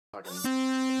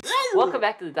Welcome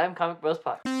back to the Dime Comic Bros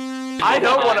Podcast. I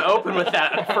don't want to open with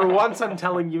that. For once, I'm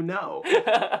telling you no.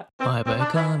 Why buy a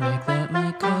comic that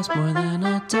might cost more than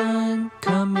a dime?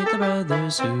 Come meet the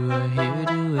brothers who are here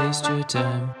to waste your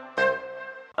time.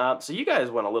 So you guys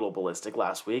went a little ballistic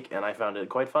last week, and I found it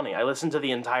quite funny. I listened to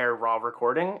the entire raw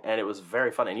recording, and it was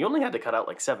very funny. And you only had to cut out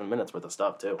like 7 minutes worth of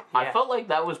stuff, too. Yeah. I felt like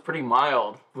that was pretty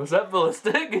mild. Was that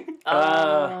ballistic?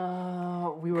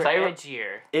 We were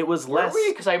edgier. It was less...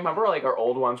 Because I remember like our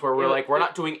old ones where we're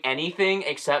not doing anything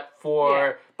except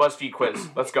for BuzzFeed quiz.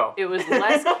 Let's go. It was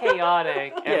less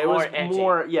chaotic and it more was edgy.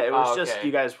 it was just, okay.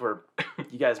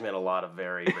 you guys made a lot of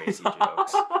very racy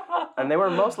jokes. And they were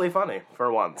mostly funny,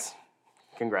 for once.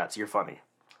 Congrats, you're funny.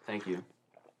 Thank you.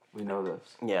 We know this.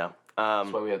 Yeah.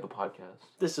 That's why we have the podcast.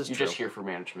 This is You're true. just here for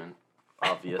management.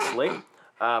 Obviously.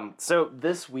 So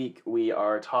this week we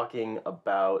are talking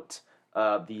about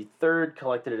the third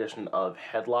collected edition of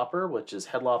Headlopper, which is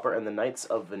Headlopper and the Knights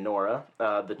of Venora.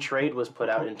 The trade was put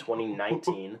out in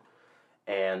 2019,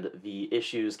 and the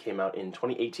issues came out in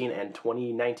 2018 and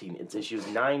 2019. It's issues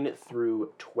 9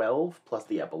 through 12, plus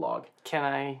the epilogue. Can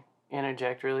I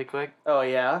interject really quick? Oh,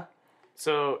 yeah?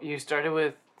 So you started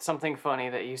with something funny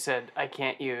that you said I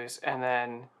can't use, and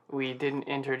then we didn't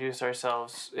introduce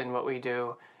ourselves in what we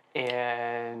do,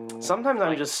 and... Sometimes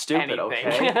I'm just stupid,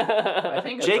 anything. okay? I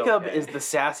think it's Jacob okay. is the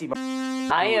sassy who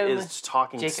am is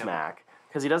talking Jacob. smack,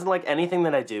 because he doesn't like anything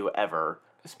that I do, ever.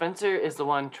 Spencer is the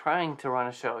one trying to run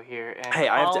a show here, and Hey,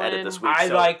 I have to edit Colin- this week. I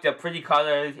so- like the pretty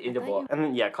colors in the book. And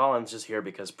then, yeah, Colin's just here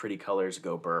because pretty colors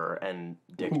go burr and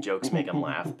dick jokes make him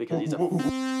laugh because he's a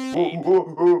ape.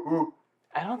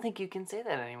 I don't think you can say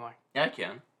that anymore. Yeah, I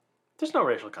can. There's no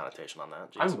racial connotation on that.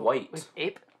 I'm Jeez. white. Wait,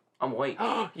 ape? I'm white.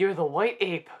 You're the white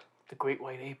ape. The great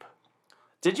white ape.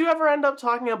 Did you ever end up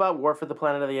talking about War for the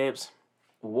Planet of the Apes?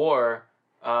 War.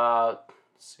 Let's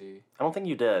see. I don't think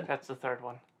you did. That's the third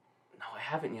one. No, I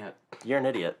haven't yet. You're an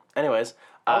idiot. Anyways,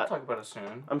 I'll talk about it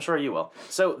soon. I'm sure you will.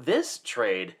 So this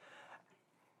trade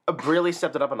really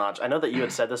stepped it up a notch. I know that you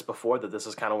had said this before, that this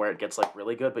is kind of where it gets like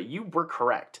really good, but you were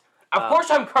correct. Of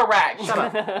course I'm correct!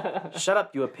 Shut up. Shut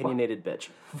up, you opinionated bitch.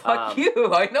 Fuck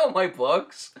you! I know my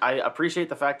books! I appreciate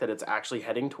the fact that it's actually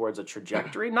heading towards a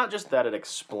trajectory. Not just that it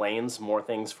explains more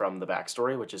things from the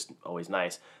backstory, which is always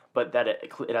nice, but that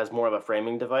it has more of a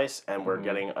framing device, and we're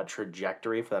getting a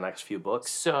trajectory for the next few books.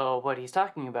 So what he's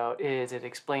talking about is it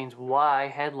explains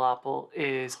why Headlopper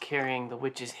is carrying the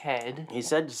witch's head. He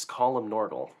said just call him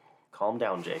Norgal. Calm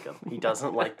down, Jacob. He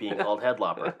doesn't like being called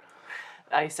Headlopper.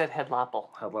 I said Headlopper.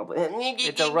 Headlopper.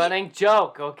 It's a running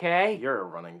joke, okay? You're a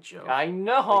running joke. I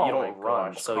know. But you don't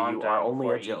run, so calm you down are only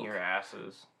before a I eat joke. your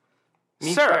asses.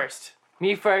 Me Sir. first.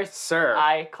 Me first. Sir.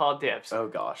 I call dibs. Oh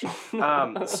gosh.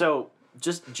 So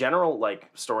just general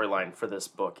like storyline for this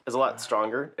book is a lot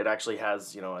stronger. It actually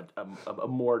has a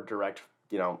more direct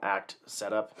act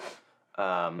setup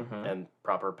and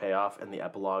proper payoff, and the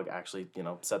epilogue actually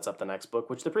sets up the next book,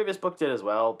 which the previous book did as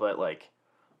well. But like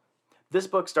this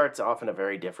book starts off in a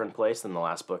very different place than the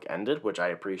last book ended, which I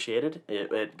appreciated.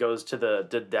 It goes to the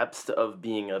depths of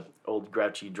being an old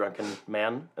grouchy drunken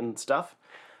man and stuff,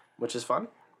 which is fun.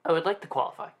 I would like to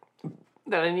qualify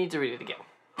that I need to read it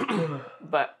again.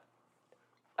 But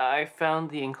I found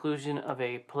the inclusion of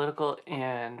a political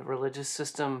and religious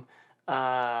system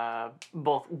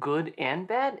both good and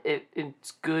bad.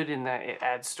 It's good in that it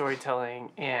adds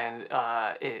storytelling and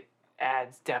it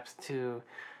adds depth to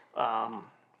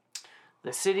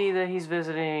the city that he's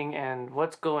visiting and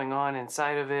what's going on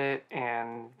inside of it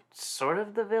and sort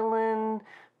of the villain.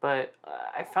 But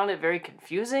I found it very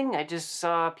confusing. I just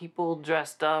saw people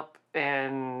dressed up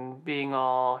and being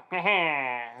all, we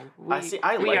I are like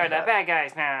the that. bad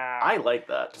guys now. I like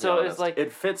that. So it's honest. like-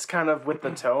 it fits kind of with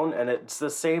the tone, and it's the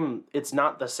same. It's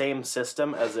not the same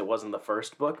system as it was in the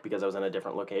first book because I was in a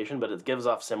different location, but it gives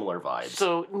off similar vibes.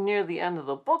 So near the end of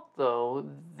the book, though,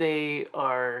 they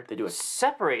do it.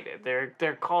 separated.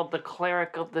 They're called the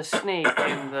Cleric of the Snake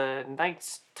and the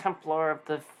Knights Templar of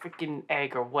the freaking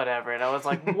Egg or whatever. And I was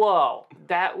like, whoa,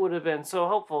 that would have been so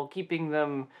helpful, keeping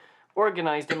them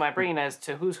organized in my brain as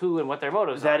to who's who and what their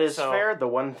motives are. That is So- fair. The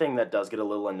one thing that does get a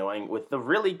little annoying with the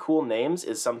really cool names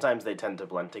is sometimes they tend to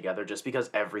blend together just because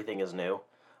everything is new.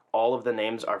 All of the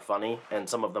names are funny, and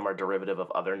some of them are derivative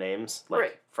of other names, like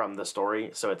Right. from the story.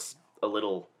 So it's a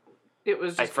little. It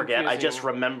was. I Just forget. I just confusing.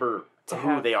 remember to who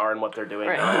have- they are and what they're doing.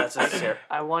 Right. Not necessarily.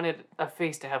 I wanted a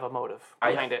face to have a motive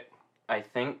behind it. I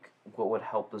think what would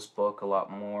help this book a lot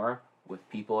more with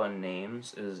people and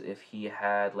names is if he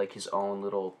had like his own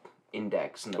little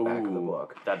index in the back of the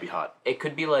book. That'd be hot. It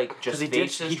could be like just he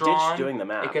faces ditched drawn. doing the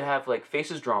map. It could have like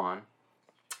faces drawn,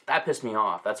 That pissed me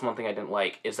off. That's one thing I didn't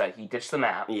like, is that he ditched the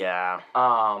map. Yeah.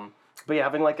 Um, But yeah,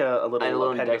 having like a little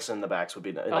little appendix in the backs would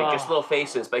be nice. like just little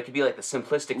faces, but it could be like the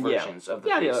simplistic versions of the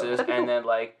faces, that'd be and cool. then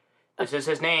like, this is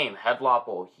his name, Head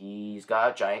Lopper. He's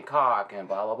got a giant cock, and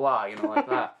blah blah blah. You know, like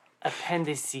that.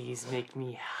 Appendices make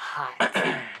me hot.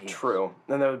 True.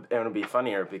 And it would be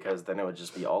funnier because then it would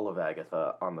just be all of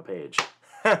Agatha on the page.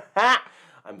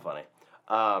 I'm funny.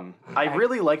 I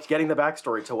really liked getting the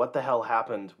backstory to what the hell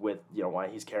happened with, why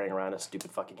he's carrying around a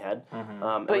stupid fucking head.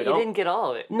 But you didn't get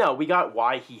all of it. No, we got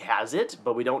why he has it,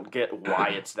 but we don't get why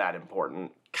it's that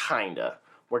important. Kinda.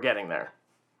 We're getting there.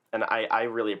 And I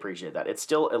really appreciate that. It's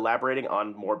still elaborating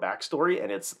on more backstory,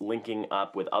 and it's linking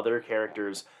up with other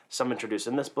characters, some introduced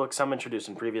in this book, some introduced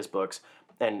in previous books,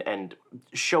 and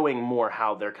showing more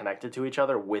how they're connected to each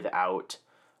other without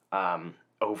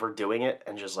overdoing it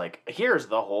and just like, here's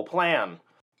the whole plan.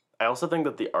 I also think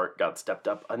that the art got stepped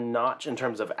up a notch in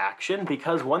terms of action,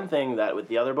 because one thing that with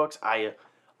the other books I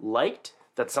liked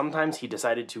that sometimes he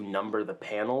decided to number the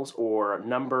panels or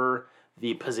number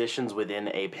the positions within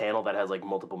a panel that has like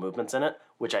multiple movements in it,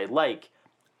 which I like.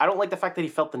 I don't like the fact that he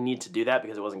felt the need to do that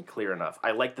because it wasn't clear enough.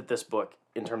 I like that this book,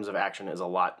 in terms of action, is a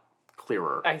lot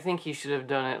clearer. I think he should have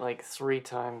done it like 3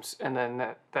 times, and then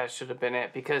that should have been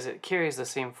it, because it carries the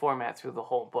same format through the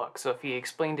whole book. So if he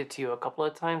explained it to you a couple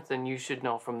of times, then you should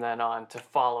know from then on to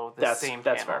follow the same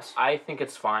that's panels. fair. I think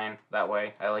it's fine that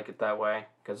way. I like it that way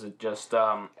because it just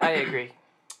I agree.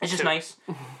 it's just nice.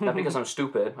 Not because I'm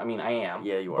stupid. I mean, I am.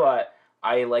 Yeah, you are. But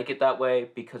I like it that way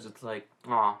because it's like,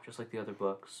 just like the other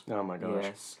books. Oh my gosh.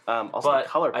 Yes. Also, But the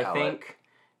color palette. I think,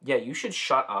 you should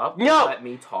shut up. No! And let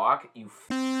me talk. You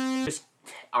just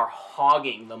are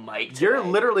hogging the mic. You're today.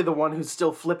 literally the one who's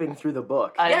still flipping through the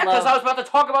book. I Because love- I was about to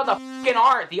talk about the fucking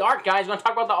art. The art, guys. We're gonna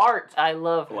talk about the art. I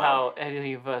love Wow. how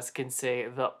any of us can say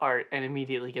the art and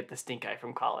immediately get the stink eye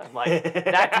from Colin. Like,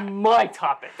 that's my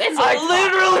topic. It's I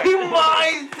literally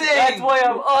my thing. That's why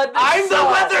I'm on the I'm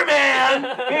side. the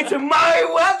weatherman. It's my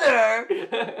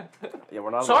weather. Yeah, we're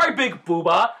not. Sorry, big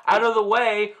booba. Out of the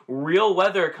way. Real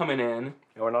weather coming in.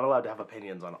 We're not allowed to have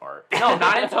opinions on art. No,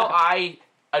 not until I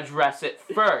address it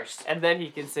first. And then he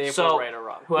can say if So we're right or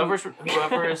wrong. whoever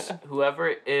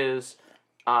is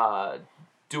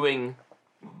doing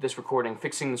this recording,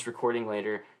 fixing this recording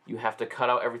later, you have to cut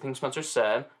out everything Spencer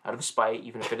said out of spite,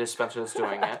 even if it is Spencer that's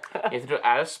doing it. You have to do it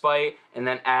out of spite and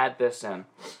then add this in.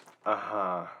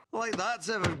 Uh-huh. Like that's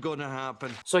ever gonna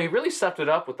happen. So he really stepped it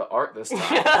up with the art this time.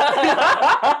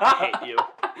 I hate you.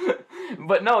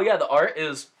 But no, yeah, the art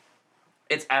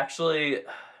it's actually,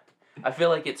 I feel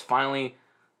like it's finally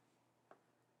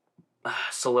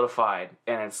solidified,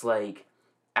 and it's like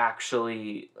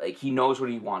actually like he knows what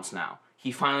he wants now.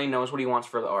 He finally knows what he wants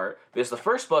for the art, because the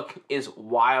first book is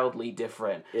wildly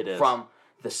different It is. from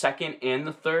the second and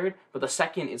the third, but the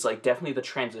second is like definitely the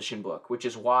transition book, which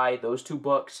is why those 2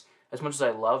 books, as much as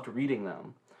I loved reading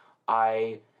them,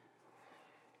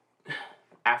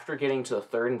 after getting to the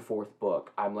 3rd and 4th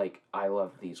book, I'm like, I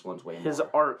love these ones way more. His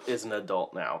art is an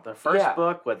adult now. The first Yeah.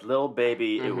 book with Lil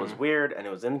Baby, it was weird and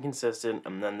it was inconsistent,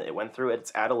 and then it went through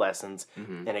its adolescence,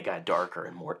 and it got darker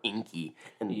and more inky.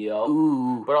 And Yup.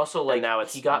 ooh, But also, like, now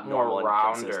it's he got more normal and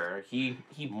rounder. He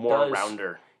more does,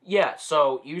 rounder. Yeah,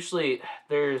 so usually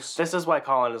there's... This is why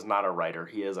Colin is not a writer.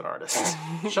 He is an artist.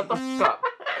 Shut the f*** up.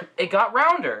 It got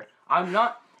rounder. I'm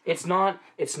not... It's not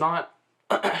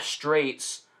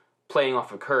straights playing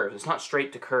off of curves. It's not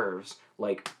straight to curves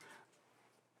like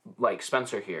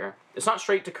Spencer here. It's not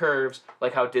straight to curves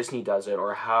like how Disney does it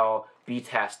or how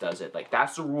BTAS does it. Like,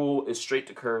 that's the rule, is straight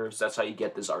to curves. That's how you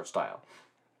get this art style.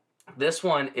 This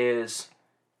one it's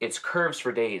curves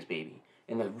for days, baby.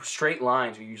 And the straight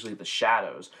lines are usually the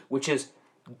shadows, which is,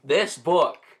 this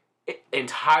book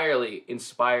entirely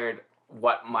inspired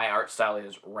what my art style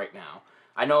is right now.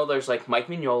 I know there's like Mike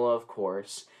Mignola, of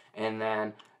course, and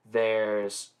then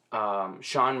there's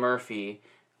Sean Murphy,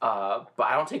 but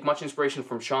I don't take much inspiration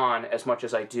from Sean as much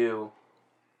as I do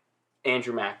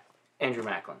Andrew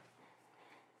Macklin,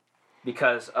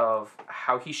 because of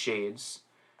how he shades,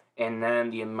 and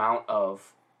then the amount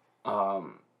of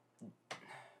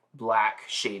black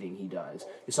shading he does.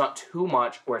 It's not too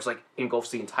much where it's like engulfs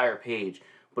the entire page,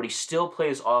 but he still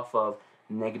plays off of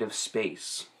negative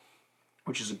space,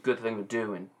 which is a good thing to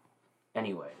do in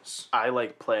anyways. I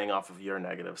like playing off of your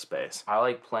negative space. I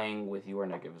like playing with your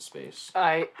negative space.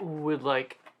 I would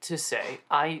like to say,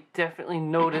 I definitely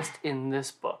noticed in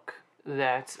this book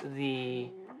that the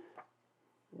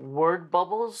word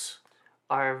bubbles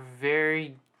are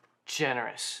very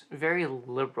generous, very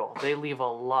liberal. They leave a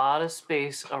lot of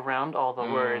space around all the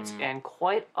words, and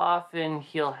quite often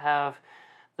he'll have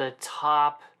the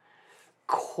top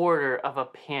quarter of a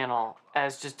panel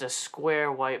as just a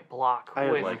square white block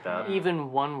I with like that.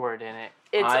 even one word in it.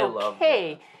 It's I love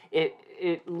okay.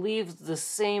 It leaves the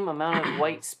same amount of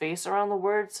white space around the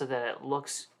word so that it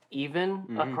looks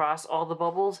even across all the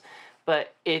bubbles,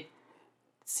 but it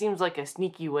seems like a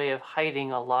sneaky way of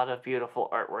hiding a lot of beautiful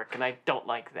artwork, and I don't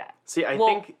like that. See, I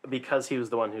think because he was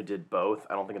the one who did both,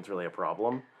 I don't think it's really a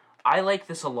problem. I like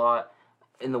this a lot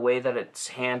in the way that it's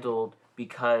handled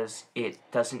because it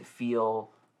doesn't feel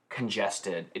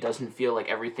congested. It doesn't feel like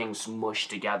everything's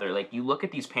mushed together. Like, you look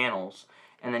at these panels,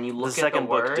 and then you look at the second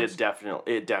book words. It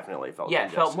definitely felt Yeah,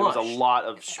 it felt congested. It was a mushed. lot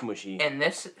of smushy. And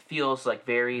this feels like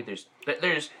there is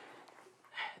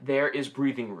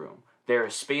breathing room. There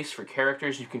is space for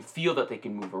characters. You can feel that they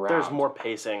can move around. There's more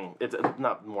pacing. It's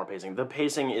not more pacing. The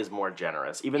pacing is more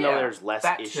generous. Even though Yeah, there's less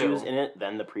that issues too. in it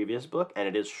than the previous book, and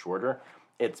it is shorter,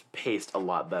 it's paced a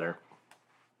lot better.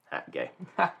 Gay.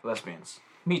 Lesbians.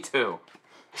 Me too.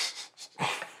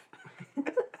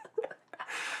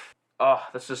 Oh,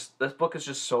 this book is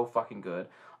just so fucking good.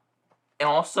 And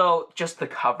also, just the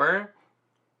cover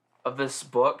of this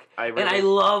book. I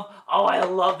love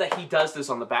that he does this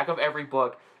on the back of every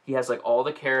book. He has, like, all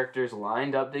the characters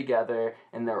lined up together,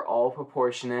 and they're all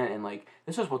proportionate, and, like,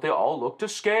 this is what they all look to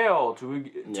scale to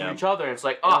each other. And it's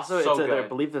like, Also, so good. I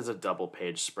believe there's a double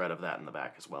page spread of that in the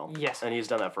back as well. Yes. And he's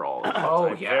done that for all of them. Oh,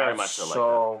 I yeah. very much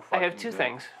so like that. I have two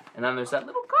things. And then there's that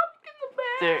little comic in the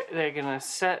back. They're gonna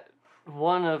set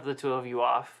one of the two of you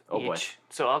off each. boy.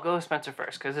 So I'll go with Spencer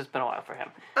first because it's been a while for him.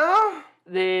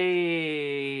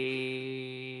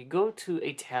 They go to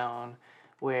a town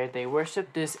where they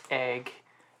worship this egg,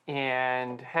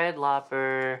 and head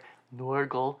Lopper,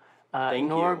 Norgal, Thank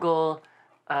you. Norgal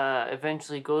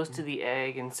eventually goes to the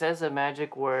egg and says a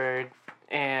magic word,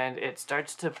 and it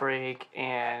starts to break,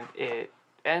 and it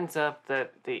ends up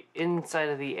that the inside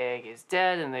of the egg is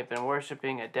dead, and they've been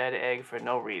worshiping a dead egg for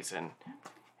no reason.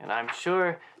 And I'm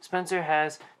sure Spencer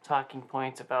has talking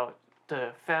points about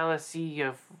the fallacy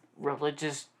of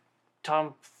religious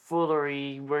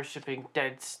tomfoolery worshiping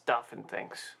dead stuff and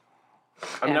things.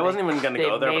 I mean, I wasn't even going to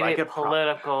go there, but I could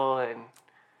political and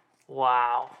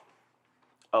wow.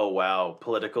 Oh, wow.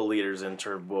 Political leaders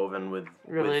interwoven with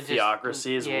Religious-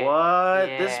 theocracies. yeah, What?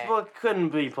 yeah. This book couldn't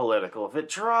be political if it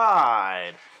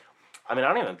tried. I mean, I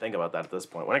don't even think about that at this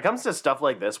point. When it comes to stuff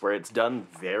like this, where it's done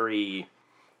very,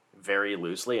 very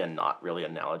loosely and not really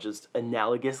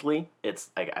analogously, it's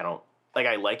like, I don't, like,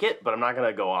 I like it, but I'm not going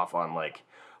to go off on, like,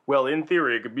 well, in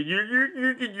theory, it could be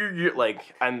like,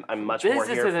 I'm much more This is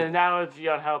here an for... analogy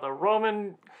on how the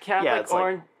Roman Catholic it's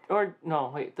like-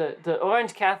 the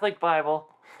Orange Catholic Bible.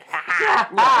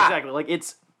 Yeah, exactly. Like,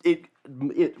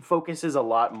 it focuses a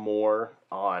lot more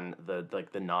on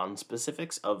the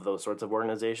non-specifics of those sorts of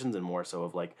organizations, and more so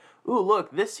of like, ooh,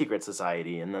 look, this secret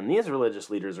society, and then these religious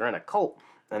leaders are in a cult,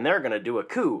 and they're gonna do a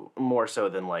coup, more so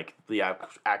than like the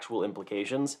actual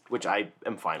implications, which I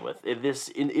am fine with.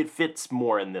 It fits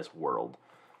more in this world.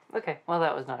 Okay, well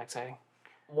that was not exciting.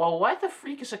 Well, why the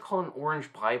freak is it called an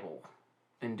Orange Bible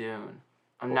in Dune?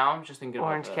 Now I'm just thinking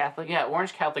Orange about Catholic? Yeah,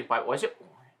 Orange Catholic Bible. Why is it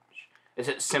orange? Is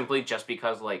it simply just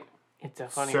because, like, It's a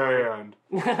funny word.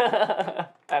 I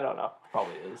don't know.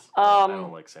 Probably is. I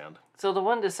don't like sand. So the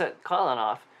one to set Colin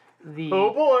off, the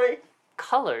Oh boy!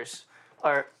 colors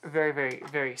are very, very,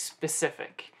 very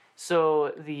specific.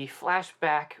 So the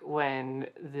flashback when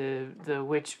the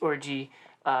witch orgy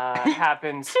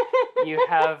happens, you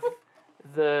have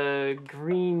the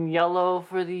green yellow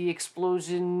for the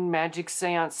explosion magic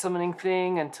seance summoning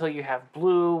thing, until you have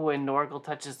blue when Norgal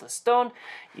touches the stone.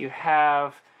 You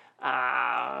have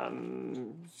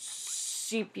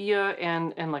sepia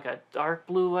and like a dark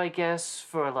blue, I guess,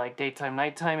 for like daytime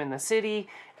nighttime in the city.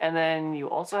 And then you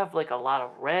also have like a lot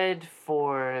of red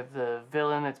for the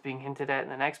villain that's being hinted at in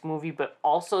the next movie, but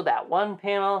also that one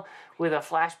panel with a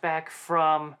flashback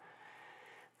from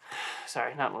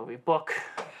book.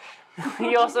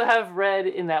 You also have red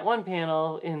in that one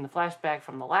panel in the flashback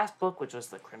from the last book, which was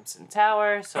the Crimson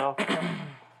Tower. So,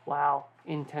 wow,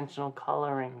 intentional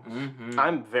coloring. Mm-hmm.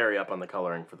 I'm very up on the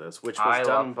coloring for this, which was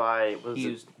done by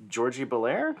Georgie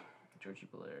Belair? Georgie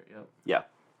Belair, yep. Yeah,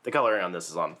 the coloring on this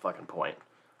is on fucking point.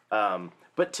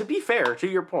 But to be fair, to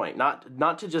your point,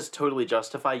 not to just totally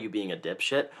justify you being a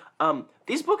dipshit,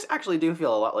 these books actually do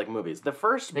feel a lot like movies. The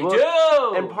first book,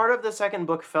 do! and part of the second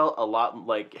book felt a lot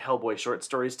like Hellboy short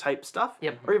stories type stuff.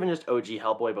 Yep. Or even just OG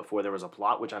Hellboy before there was a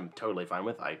plot, which I'm totally fine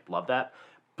with. I love that.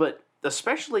 But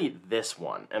especially this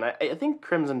one, and I think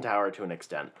Crimson Tower to an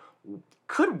extent,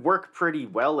 could work pretty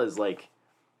well as like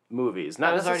movies.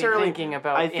 Not I was already necessarily thinking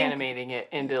about I think- animating it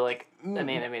into like an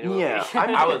animated movie. yeah,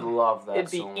 I would love that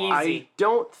It'd be so much. easy. I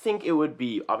don't think it would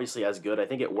be obviously as good. I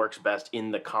think it works best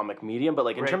in the comic medium, but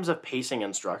like in Right. terms of pacing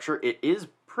and structure, it is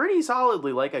pretty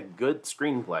solidly like a good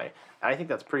screenplay. And I think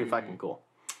that's pretty fucking cool.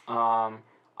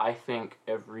 I think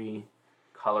every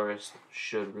colorist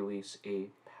should release a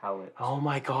palette. Oh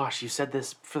my gosh, you said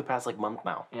this for the past like month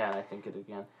now. Yeah, I think it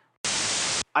again.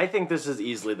 I think this is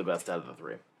easily the best out of the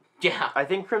three. Yeah. I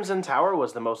think Crimson Tower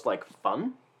was the most like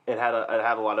fun. It had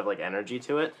a lot of like energy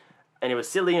to it, and it was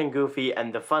silly and goofy,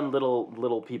 and the fun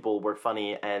little people were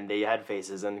funny, and they had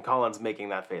faces. And Colin's making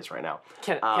that face right now.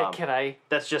 Can I?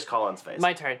 That's just Colin's face.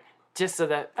 My turn. Just so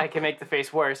that I can make the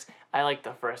face worse, I like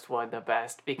the first one the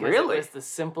best because Really? it was the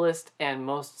simplest and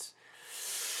most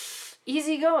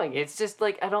easygoing. It's just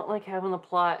like I don't like having the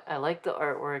plot. I like the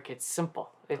artwork. It's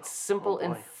simple. It's simple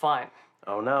and fun.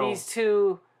 Oh no. These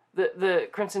two, the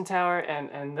Crimson Tower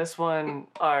and this one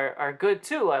are good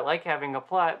too. I like having a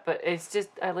plot, but it's just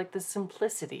I like the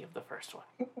simplicity of the first one.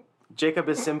 Jacob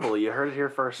is simple. You heard it here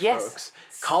first, Yes. folks.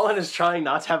 Colin is trying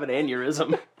not to have an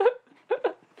aneurysm.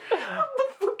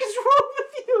 What is wrong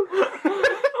with you?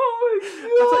 Oh my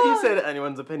god. That's what you say to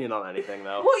anyone's opinion on anything,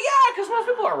 though. Well, yeah, because most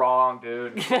people are wrong,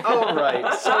 dude. All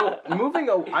right. So moving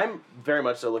on, I'm very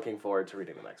much so looking forward to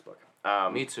reading the next book.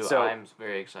 Me too. So I'm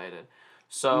very excited.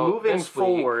 So Moving this week,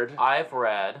 forward- I've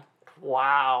read.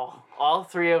 Wow. All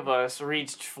three of us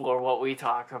reached for what we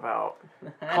talked about.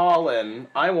 Colin,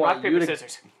 I want Rock, you paper, to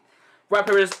scissors. Rock,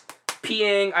 paper, scissors,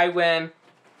 peeing. I win.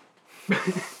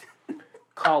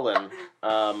 Colin.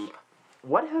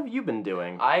 What have you been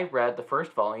doing? I read the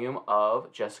first volume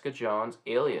of Jessica Jones'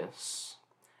 Alias,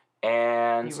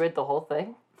 and You read the whole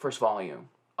thing? first volume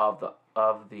of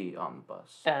the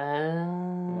omnibus.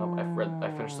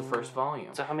 I finished the first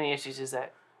volume. So how many issues is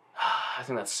that? I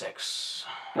think that's 6.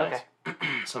 Okay.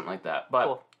 Something like that. But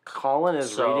Cool. Colin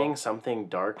is So- reading something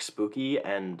dark, spooky,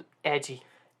 and Edgy.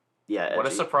 yeah. what a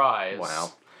edgy. surprise.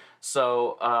 Wow.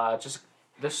 So, just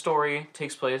this story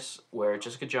takes place where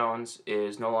Jessica Jones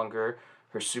is no longer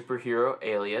her superhero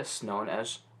alias known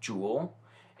as Jewel,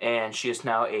 and she is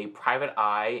now a private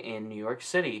eye in New York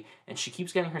City, and she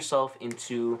keeps getting herself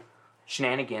into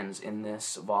shenanigans in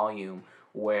this volume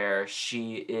where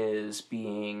she is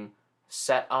being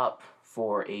set up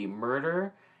for a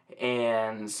murder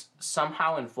and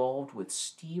somehow involved with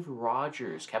Steve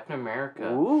Rogers, Captain America.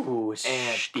 Ooh, And-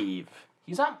 Steve.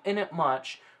 He's not in it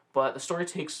much, but the story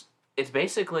takes... It's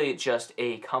basically just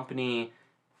a company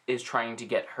is trying to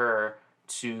get her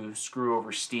to screw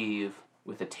over Steve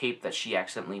with a tape that she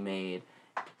accidentally made.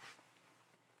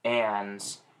 And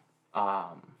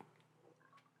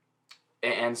it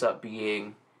ends up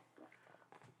being...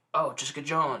 Oh, Jessica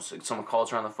Jones. Like, someone calls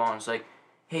her on the phone. It's like,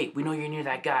 hey, we know you're near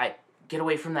that guy. Get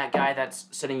away from that guy that's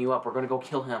setting you up. We're going to go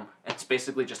kill him. And it's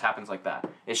basically just happens like that.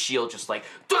 Is S.H.I.E.L.D. just like...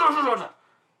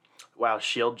 Wow,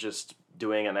 Shield just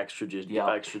doing an Yeah.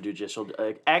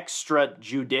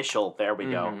 extrajudicial. There we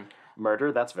go.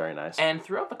 Murder. That's very nice. And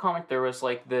throughout the comic, there was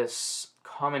like this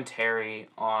commentary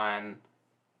on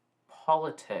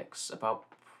politics about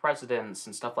presidents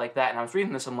and stuff like that. And I was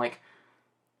reading this, I'm like,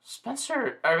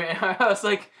 Spencer. I mean, I was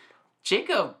like,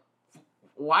 Jacob.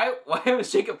 Why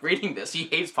was Jacob reading this? He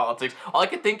hates politics. All I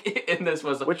could think in this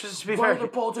was, Which is, to be why fair, are the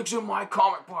politics in my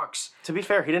comic books? to be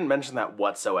fair, he didn't mention that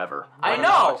whatsoever. I When we know.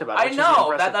 talked about it, I which is the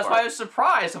know. impressive That's part. why I was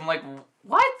surprised. I'm like,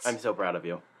 what? I'm so proud of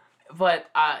you.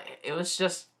 But it was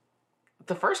just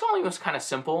the first volume was kind of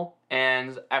simple,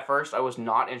 and at first I was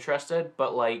not interested.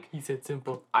 But like He said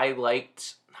simple. I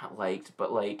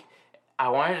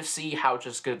wanted to see how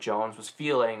Jessica Jones was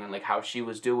feeling and like how she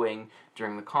was doing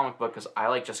during the comic book because I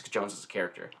like Jessica Jones as a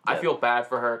character. I feel bad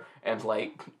for her and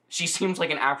like she seems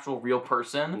like an actual real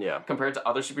person compared to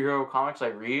other superhero comics I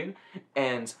read,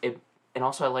 and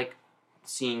also I like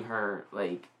seeing her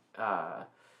like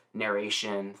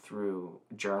narration through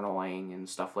journaling and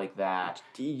stuff like that.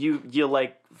 You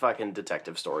like fucking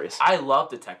detective stories. I love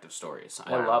detective stories.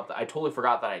 Wow. I totally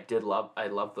forgot that I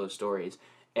love those stories.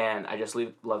 And I just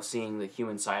love seeing the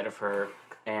human side of her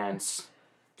and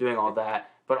doing all that.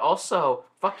 But also,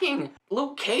 fucking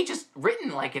Luke Cage is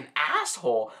written like an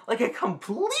asshole. Like a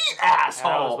complete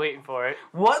asshole. I was waiting for it.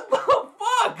 What the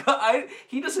fuck?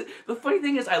 He doesn't... The funny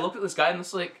thing is, I looked at this guy and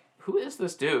it's like, who is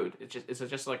this dude? Is it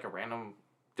just like a random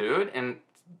dude? And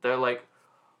they're like...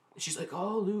 She's like,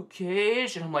 oh, Luke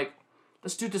Cage. And I'm like,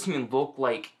 this dude doesn't even look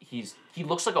like he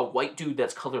looks like a white dude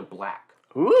that's colored black.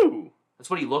 Ooh. That's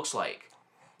what he looks like.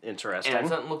 Interesting. And it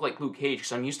doesn't look like Luke Cage,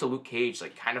 because I'm used to Luke Cage,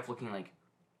 like, kind of looking like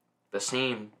the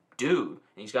same dude. And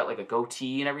he's got, like, a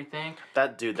goatee and everything.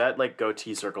 That like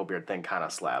goatee circle beard thing kind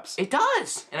of slaps. It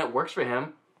does! And it works for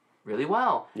him. really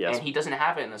well. Yes. And he doesn't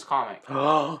have it in this comic.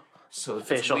 Oh, So it's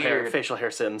facial weird.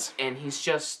 hair sins. And he's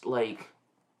just like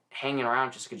hanging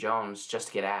around Jessica Jones just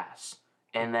to get ass.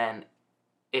 And then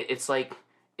it's like,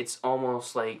 it's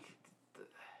almost like,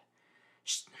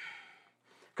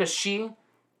 because she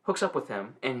hooks up with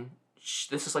him, and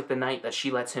this is like the night that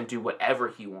she lets him do whatever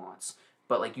he wants.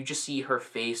 But like, you just see her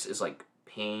face is like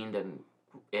pained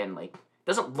and like,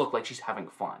 doesn't look like she's having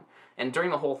fun. And during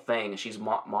the whole thing, she's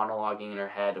monologuing in her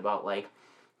head about like,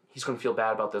 he's going to feel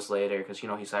bad about this later because, you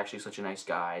know, he's actually such a nice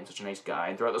guy and such a nice guy.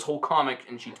 And throughout this whole comic,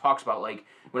 and she talks about, like,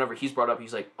 whenever he's brought up,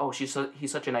 he's like, oh, he's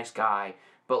such a nice guy.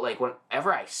 But, like,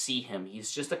 whenever I see him, he's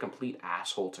just a complete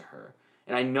asshole to her.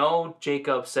 And I know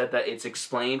Jacob said that it's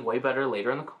explained way better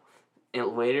later in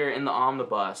the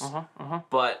omnibus.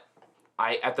 But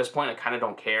at this point, I kind of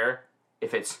don't care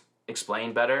if it's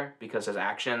explained better because his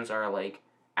actions are, like,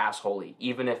 assholey.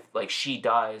 Even if, like, she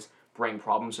does bring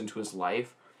problems into his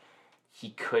life,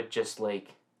 he could just,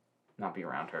 like, not be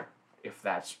around her, if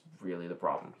that's really the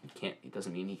problem. It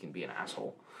doesn't mean he can be an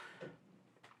asshole.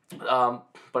 But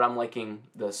I'm liking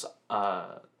this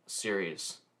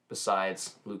series,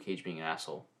 besides Luke Cage being an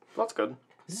asshole. That's good.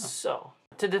 Yeah. So,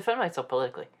 to defend myself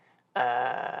politically,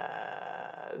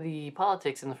 the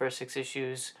politics in the first 6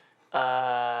 issues,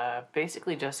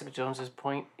 basically Jessica Jones's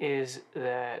point is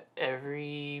that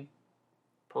everything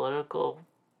political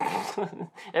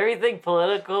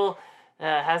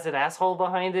has an asshole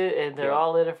behind it, and they're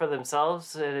all in it for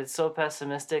themselves, and it's so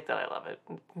pessimistic that I love it.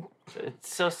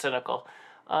 It's so cynical.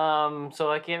 So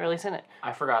I can't really sin it.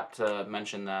 I forgot to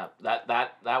mention that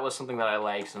was something that I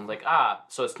liked, and I was like,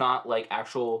 so it's not like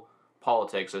actual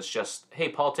politics, it's just, hey,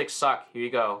 politics suck, here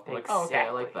you go. Exactly. Like, oh, okay, I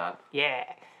like that. Yeah.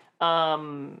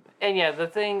 And yeah, the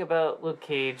thing about Luke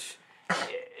Cage,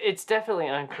 it's definitely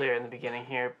unclear in the beginning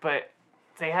here, but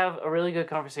they have a really good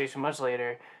conversation much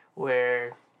later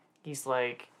where he's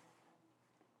like,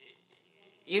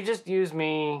 you just use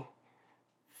me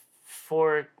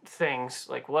for things,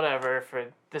 like whatever, for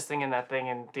this thing and that thing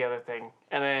and the other thing.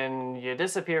 And then you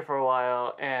disappear for a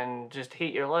while and just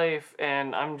hate your life,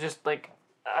 and I'm just like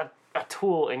a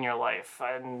tool in your life.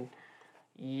 And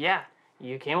yeah,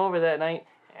 you came over that night,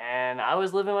 and I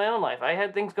was living my own life. I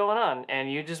had things going on,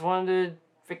 and you just wanted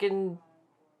to freaking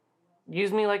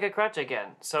use me like a crutch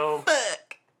again. So...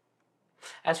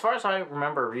 As far as I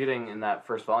remember reading in that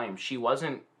first volume, she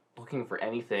wasn't looking for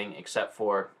anything except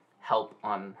for help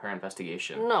on her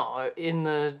investigation. No, in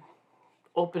the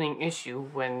opening issue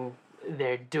when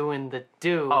they're doing the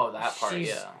do, that part,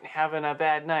 she's having a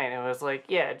bad night, and it was like,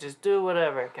 yeah, just do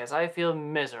whatever, because I feel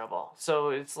miserable. So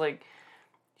it's like,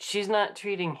 she's not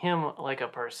treating him like a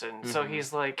person, so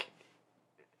he's like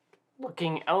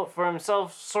looking out for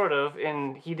himself, sort of,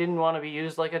 and he didn't want to be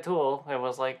used like a tool, and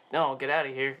was like, no, get out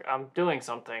of here, I'm doing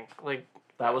something. Like,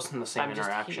 that wasn't the same I'm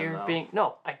interaction, just here though.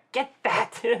 No, I get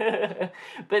that.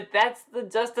 But that's the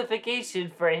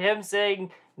justification for him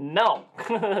saying no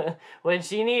when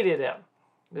she needed him.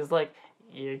 It was like,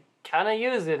 you're kind of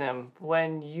using him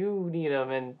when you need him,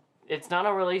 and it's not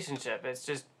a relationship, it's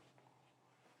just...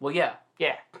 Well, yeah.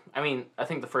 Yeah. I mean, I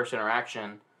think the first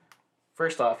interaction...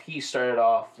 First off, he started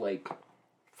off, like,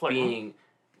 Flirting.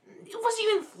 It wasn't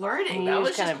even flirting. He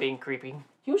was kind of being creepy.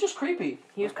 He was just creepy.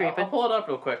 He was creeping. I'll pull it up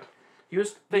real quick.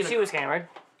 But she was hammered.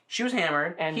 She was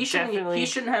hammered. And he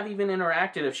shouldn't have even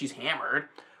interacted if she's hammered.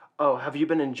 Oh, have you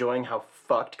been enjoying how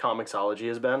fucked Comixology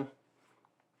has been?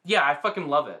 Yeah, I fucking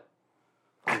love it.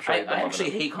 I'm sure I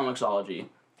actually hate Comixology.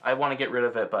 I want to get rid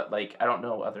of it, but, like, I don't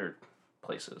know other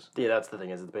places. Yeah, that's the thing,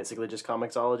 is it's basically just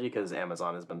Comixology, because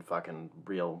Amazon has been fucking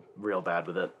real bad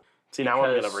with it. See, now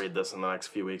I'm going to read this in the next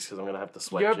few weeks, because I'm going to have to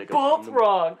swipe You're Jacob. both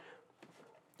wrong.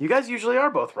 You guys usually are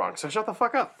both wrong, so shut the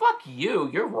fuck up. Fuck you,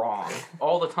 you're wrong.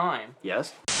 All the time.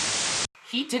 Yes?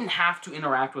 He didn't have to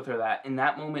interact with her in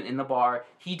that moment in the bar.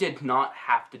 He did not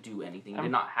have to do anything. He did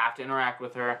not have to interact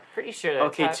with her. Pretty sure that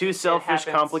Okay, two selfish,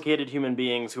 complicated human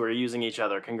beings who are using each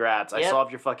other. Congrats. I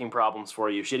solved your fucking problems for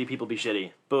you. Shitty people be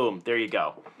shitty. Boom. There you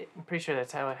go. I'm pretty sure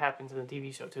that's how it happens in the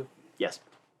TV show, too. Yes.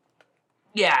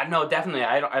 Yeah, no, definitely.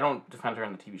 I don't defend her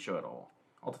in the TV show at all.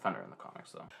 I'll defend her in the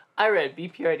comics, though. I read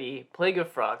BPRD, Plague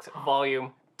of Frogs,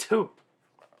 Volume 2.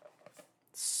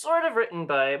 Sort of written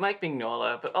by Mike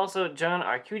Mignola, but also John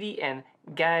Arcudi and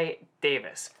Guy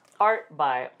Davis. Art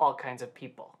by all kinds of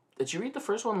people. Did you read the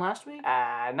first one last week?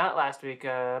 Not last week,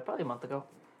 probably a month ago.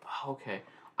 Oh, okay.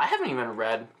 I haven't even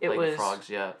read Plague of Frogs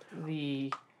yet.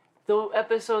 The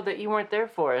episode that you weren't there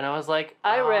for, and I was like,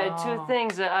 I read 2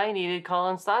 things that I needed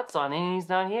Colin's thoughts on, and he's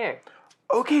not here.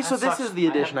 Okay, so this sucks. is the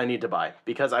edition I need to buy,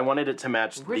 because I wanted it to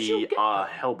match Where'd you the get that?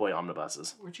 Hellboy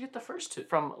omnibuses. Where'd you get the first 2?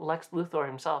 From Lex Luthor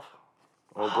himself.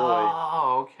 Oh boy.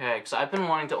 Oh, okay. Because I've been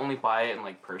wanting to only buy it in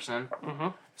like person,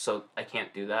 so I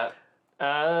can't do that.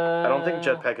 I don't think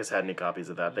Jetpack has had any copies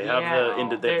of that. They have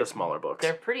they have the smaller books.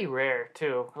 They're pretty rare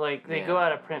too. Like they go Yeah.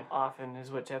 out of print often,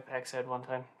 is what Jetpack said one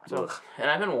time. So Ugh. And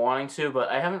I've been wanting to, but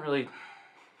I haven't really.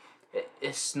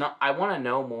 It's not. I want to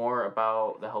know more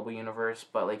about the Hellboy universe,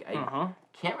 but like I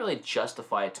can't really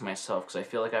justify it to myself because I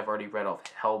feel like I've already read all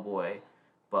Hellboy.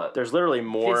 But There's literally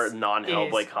more This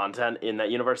non-Hellboy is- content in that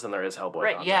universe than there is Hellboy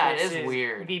right, content. yeah, it this is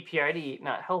weird. BPRD,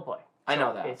 not Hellboy. I know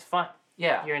So that. it's fun.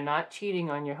 yeah, You're not cheating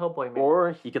on your Hellboy man.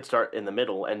 Or you could start in the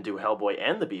middle and do Hellboy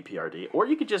and the BPRD, or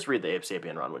you could just read the Ape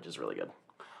Sapien run, which is really good.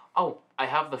 oh, I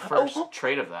have the first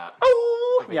trade of that.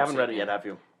 Oh, Ape you haven't read it Sapien. yet, have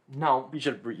you? No, You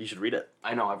should read it.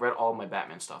 I know. I've read all my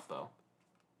Batman stuff though,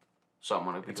 so I'm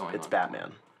gonna be going. It's on.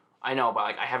 Batman. I know, but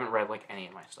like I haven't read like any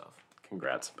of my stuff.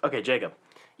 Congrats. Okay, Jacob.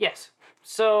 Yes.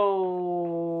 So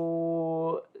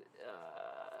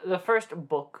the first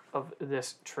book of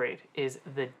this trade is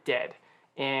The Dead,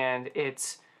 and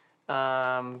it's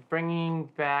bringing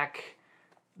back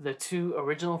the two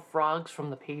original frogs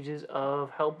from the pages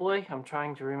of Hellboy. I'm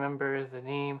trying to remember the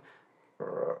name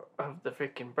of the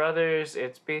freaking brothers.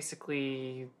 It's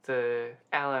basically the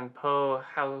Allan Poe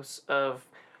House of...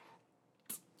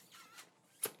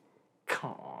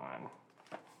 Come on.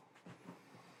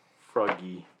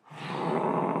 Froggy.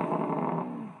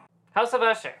 House of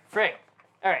Usher. Frick.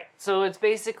 Alright, so it's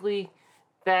basically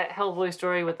that Hellboy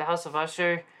story with the House of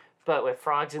Usher, but with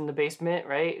frogs in the basement,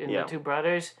 right? And Yeah. the two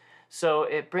brothers. So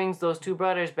it brings those two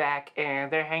brothers back,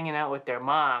 and they're hanging out with their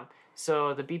mom.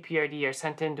 So the BPRD are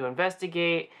sent in to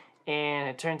investigate, and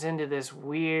it turns into this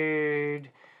weird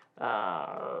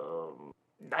nightmare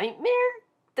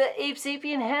that Ape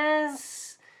Sapien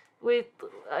has with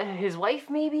his wife,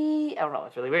 maybe? I don't know,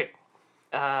 it's really weird.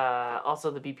 Also,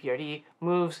 the BPRD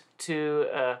moves to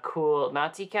a cool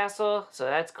Nazi castle, so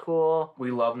that's cool.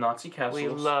 We love Nazi castles. We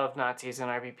love Nazis in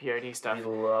our BPRD stuff. We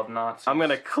love Nazis. I'm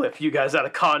gonna clip you guys out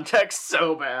of context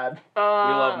so bad. We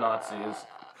love Nazis.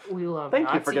 We love Thank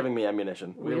Nazi. you for giving me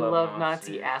ammunition. We love love Nazis.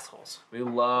 Nazi assholes. We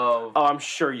love. Oh, I'm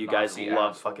sure you guys Nazi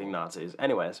love asshole. fucking Nazis.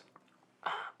 Anyways.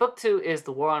 Book 2 is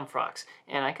The War on Frogs,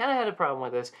 and I kind of had a problem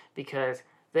with this because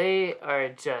they are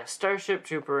just Starship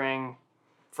Troopering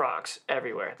frogs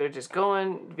everywhere. They're just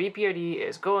going, BPRD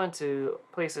is going to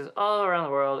places all around the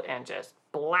world and just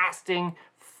blasting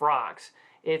frogs.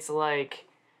 It's like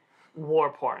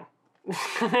war porn.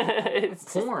 It's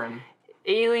just Porn.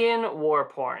 alien war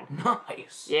porn.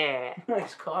 Nice. Yeah.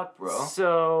 Nice cock, bro.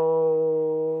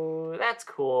 So that's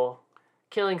cool.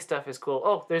 Killing stuff is cool.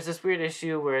 Oh, there's this weird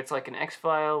issue where it's like an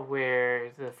X-File where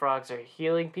the frogs are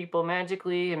healing people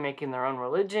magically and making their own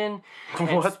religion.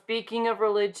 And What? speaking of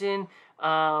religion,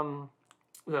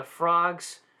 the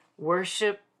frogs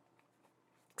worship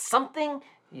something.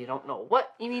 You don't know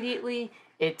what immediately.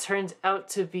 It turns out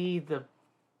to be the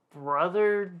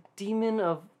brother demon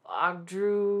of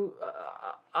Ogduhem.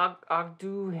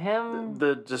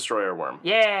 The Destroyer Worm.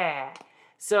 Yeah.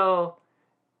 So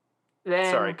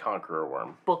then Sorry, Conqueror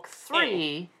Worm. book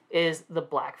 3 is The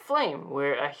Black Flame,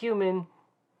 where a human,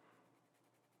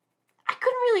 I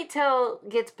couldn't really tell,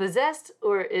 gets possessed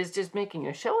or is just making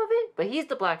a show of it, but he's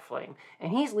the Black Flame,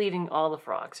 and he's leading all the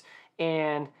frogs.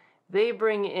 And they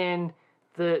bring in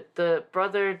the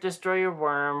brother Destroyer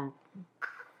Worm,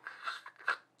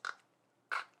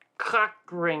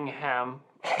 Cockringham,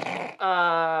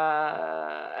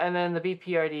 and then the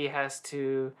BPRD has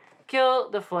to kill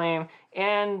the Flame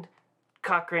and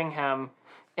Cockringham,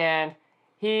 and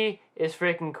he is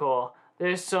freaking cool.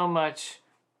 There's so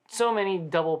many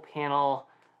double panel,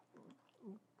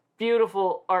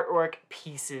 beautiful artwork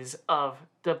pieces of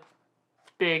the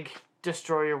big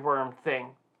Destroyer Worm thing,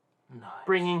 Nice.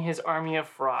 bringing his army of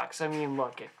frogs. I mean,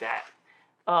 look at that.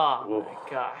 Oh my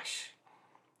gosh.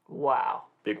 Wow.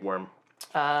 Big Worm.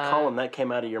 Colin, that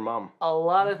came out of your mom. A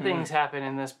lot of things happen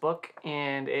in this book,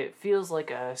 and it feels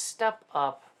like a step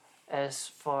up as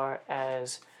far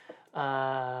as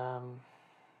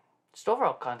just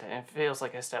overall content. It feels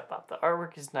like a step up. The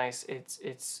artwork is nice.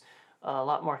 It's a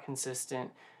lot more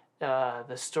consistent.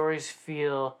 The stories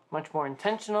feel much more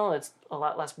intentional. It's a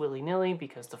lot less willy-nilly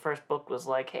because the first book was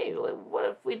like, hey, what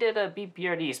if we did a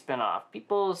BPRD spinoff?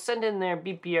 People send in their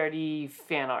BPRD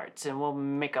fan arts and we'll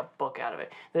make a book out of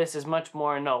it. This is much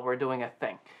more, no, we're doing a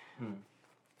thing.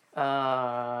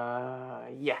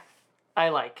 Yeah,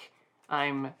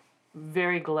 I'm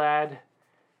very glad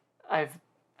I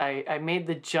made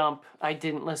the jump. I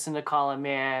didn't listen to Colin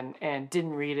Man and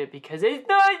didn't read it because it's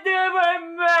not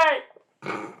doing my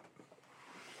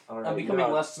I'm becoming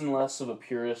less and less of a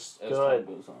purist as time Good.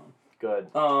 goes on. Good.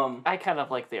 I kind of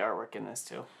like the artwork in this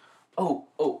too. Oh.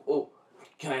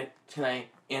 Can I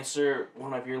answer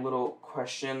one of your little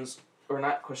questions? Or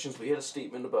not questions, but you had a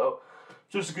statement about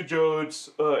Jessica Jones'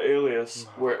 alias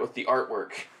with the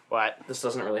artwork. What? This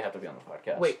doesn't really have to be on the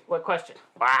podcast. Wait, what question?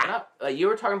 You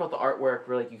were talking about the artwork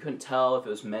where like you couldn't tell if it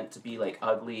was meant to be like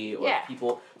ugly or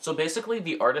people. So basically,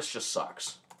 the artist just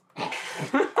sucks.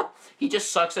 He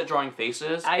just sucks at drawing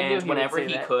faces, and whenever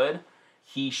he could,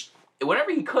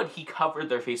 whenever he could, he covered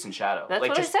their face in shadow. That's like,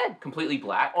 what just I said. Completely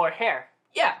black. Or hair.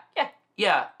 Yeah.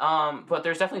 But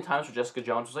there's definitely times where Jessica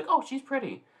Jones was like, oh, she's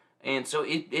pretty. And so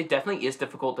it definitely is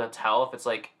difficult to tell if it's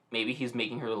like, maybe he's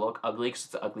making her look ugly because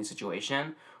it's an ugly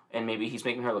situation, and maybe he's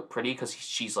making her look pretty because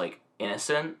she's like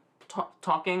innocent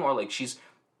talking, or like she's,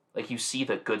 like you see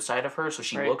the good side of her, so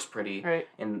she looks pretty. Right.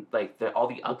 And like all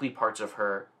the ugly parts of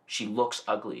her, she looks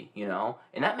ugly, you know?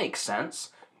 And that makes sense,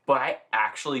 but I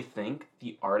actually think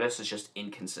the artist is just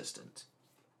inconsistent.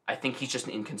 I think he's just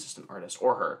an inconsistent artist,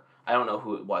 or her. I don't know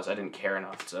who it was. I didn't care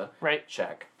enough to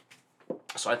check.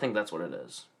 So I think that's what it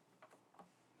is.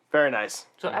 Very nice.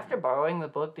 So after borrowing the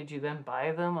book, did you then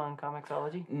buy them on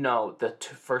Comixology? No, the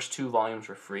first 2 volumes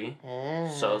were free.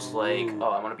 So it's like, I'm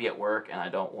going to be at work and I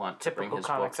don't want to bring his books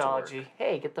to work. Comixology.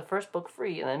 Hey, get the first book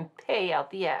free and then pay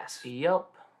out the ass. Yep.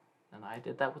 And I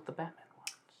did that with the Batman ones.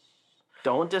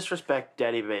 Don't disrespect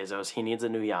Daddy Bezos. He needs a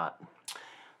new yacht.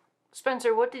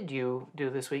 Spencer, what did you do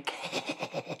this week?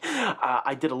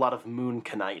 I did a lot of Moon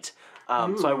Knight.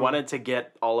 So I wanted to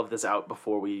get all of this out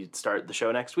before we start the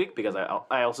show next week, because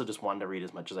I also just wanted to read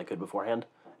as much as I could beforehand.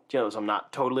 You know, so I'm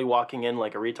not totally walking in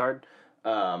like a retard,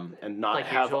 and not like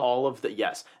have usual? all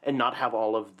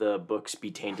of the books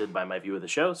be tainted by my view of the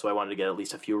show. So I wanted to get at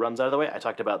least a few runs out of the way. I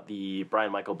talked about the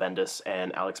Brian Michael Bendis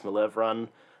and Alex Maleev run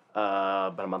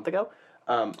about a month ago.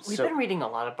 We've been reading a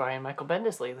lot of Brian Michael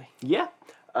Bendis lately. Yeah.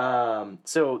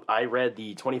 So I read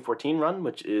the 2014 run,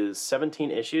 which is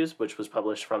 17 issues, which was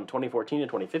published from 2014 to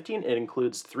 2015. It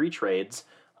includes 3 trades,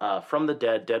 From the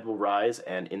Dead, Dead Will Rise,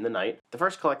 and In the Night. The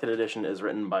first collected edition is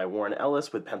written by Warren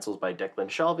Ellis with pencils by Declan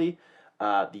Shalvey.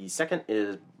 The second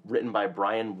is written by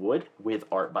Brian Wood with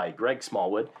art by Greg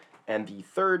Smallwood. And the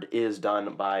third is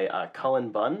done by Cullen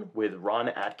Bunn with Ron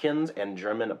Atkins and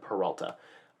German Peralta.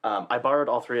 I borrowed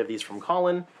all 3 of these from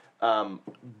Colin.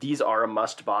 These are a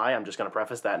must-buy. I'm just going to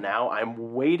preface that now.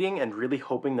 I'm waiting and really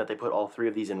hoping that they put all 3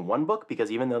 of these in one book,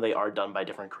 because even though they are done by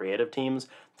different creative teams,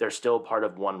 they're still part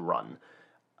of one run.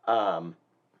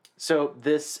 So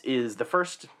this is the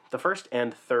first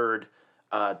and third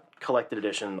collected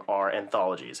edition are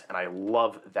anthologies, and I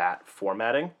love that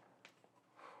formatting.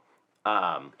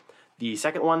 The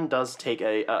second one does take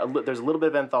there's a little bit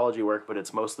of anthology work, but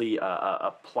it's mostly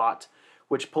a plot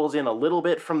which pulls in a little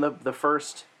bit from the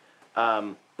first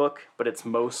book, but it's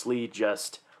mostly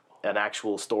just an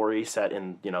actual story set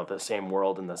in, the same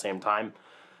world in the same time.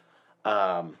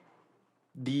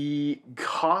 The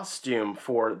costume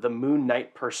for the Moon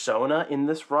Knight persona in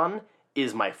this run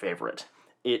is my favorite.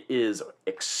 It is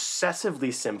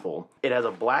excessively simple. It has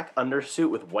a black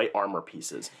undersuit with white armor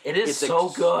pieces. It's so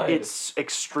good. It's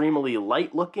extremely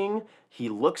light looking. He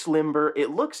looks limber.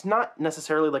 It looks not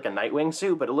necessarily like a Nightwing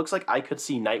suit, but it looks like I could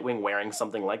see Nightwing wearing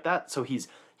something like that. So he's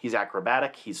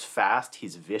acrobatic, he's fast,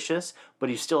 he's vicious, but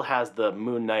he still has the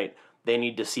Moon Knight, they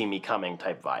need to see me coming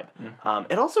type vibe.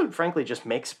 It also, frankly, just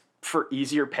makes for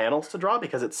easier panels to draw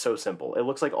because it's so simple. It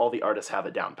looks like all the artists have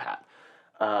it down pat.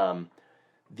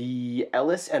 The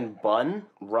Ellis and Bunn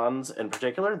runs in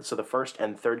particular, so the first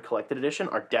and third collected edition,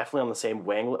 are definitely on the same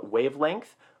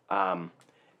wavelength.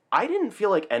 I didn't feel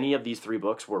like any of these 3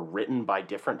 books were written by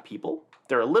different people.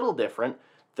 They're a little different.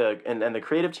 And the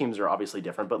creative teams are obviously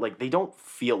different, but like they don't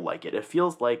feel like it. It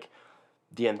feels like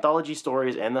the anthology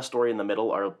stories and the story in the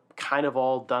middle are kind of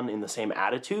all done in the same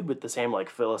attitude, with the same like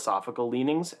philosophical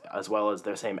leanings, as well as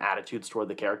their same attitudes toward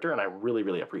the character, and I really,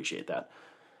 really appreciate that.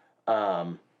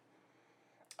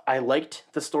 I liked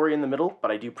the story in the middle, but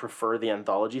I do prefer the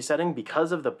anthology setting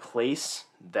because of the place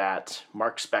that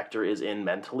Mark Spector is in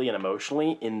mentally and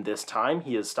emotionally in this time.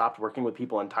 He has stopped working with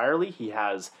people entirely. He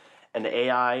has an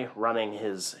AI running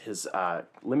his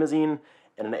limousine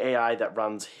and an AI that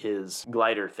runs his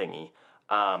glider thingy.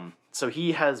 So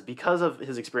he has, because of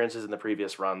his experiences in the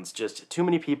previous runs, just too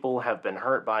many people have been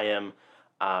hurt by him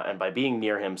and by being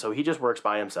near him, so he just works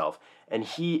by himself. And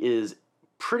he is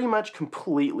pretty much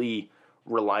completely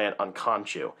reliant on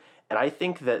Khonshu. And I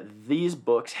think that these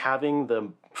books, having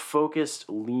the focused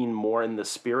lean more in the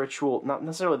spiritual, not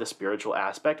necessarily the spiritual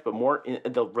aspect, but more in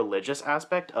the religious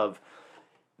aspect of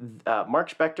Mark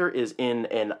Spector is in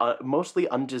an mostly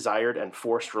undesired and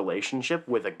forced relationship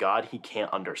with a god he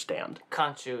can't understand.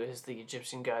 Khonshu is the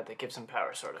Egyptian god that gives him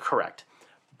power, sort of. Correct.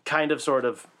 Kind of, sort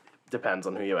of, depends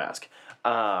on who you ask.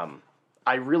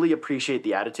 I really appreciate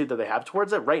the attitude that they have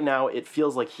towards it. Right now, it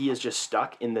feels like he is just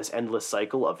stuck in this endless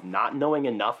cycle of not knowing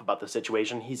enough about the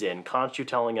situation he's in. Khonshu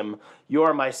telling him, "You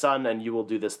are my son and you will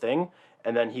do this thing."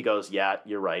 And then he goes, "Yeah,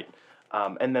 you're right."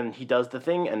 And then he does the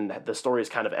thing, and the stories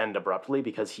kind of end abruptly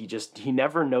because he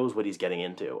never knows what he's getting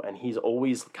into. And he's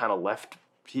always kind of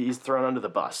he's thrown under the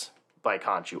bus by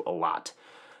Khonshu a lot.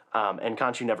 And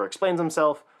Khonshu never explains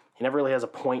himself. He never really has a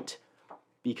point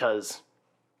because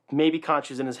maybe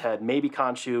Khonshu's in his head. Maybe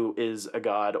Khonshu is a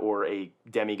god or a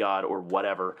demigod or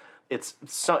whatever. It's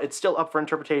still up for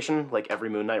interpretation, like every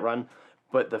Moon Knight run.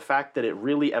 But the fact that it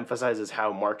really emphasizes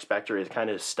how Mark Spector is kind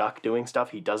of stuck doing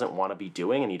stuff he doesn't want to be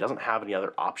doing, and he doesn't have any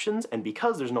other options. And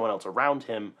because there's no one else around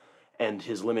him and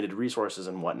his limited resources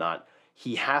and whatnot,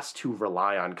 he has to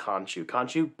rely on Khonshu.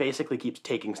 Khonshu basically keeps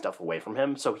taking stuff away from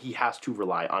him, so he has to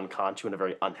rely on Khonshu in a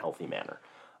very unhealthy manner.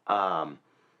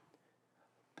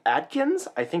 Adkins,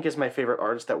 I think, is my favorite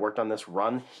artist that worked on this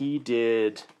run. He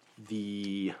did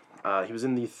he was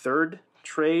in the third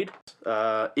trade,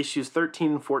 issues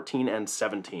 13, 14, and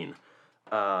 17.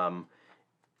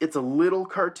 It's a little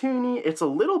cartoony. It's a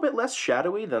little bit less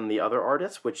shadowy than the other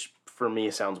artists, which for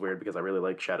me sounds weird because I really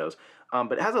like shadows.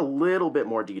 But it has a little bit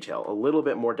more detail, a little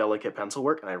bit more delicate pencil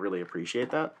work, and I really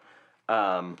appreciate that.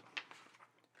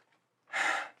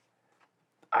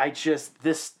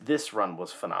 This run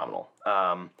was phenomenal.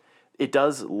 It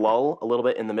does lull a little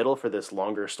bit in the middle for this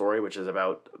longer story, which is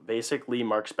about basically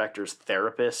Mark Spector's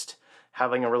therapist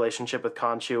having a relationship with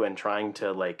Khonshu and trying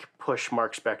to like push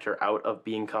Mark Spector out of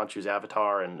being Khonshu's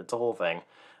avatar, and it's a whole thing.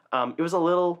 It was a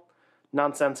little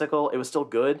nonsensical. It was still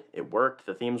good. It worked.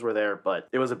 The themes were there, but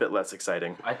it was a bit less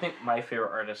exciting. I think my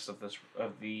favorite artists of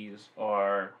these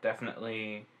are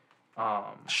definitely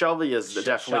Shelby is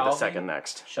definitely the second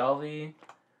next. Shelby.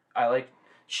 I like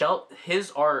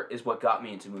his art is what got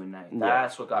me into Moon Knight.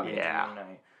 That's what got me into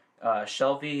Moon Knight.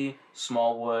 Shelby,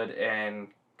 Smallwood, and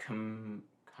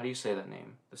how do you say that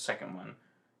name? The second one,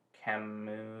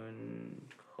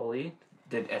 Camuncoli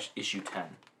did issue 10.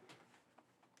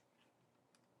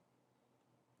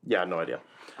 Yeah, no idea.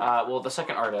 Well, the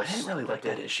second artist. I didn't really like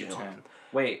that did issue. 10.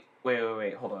 Wait,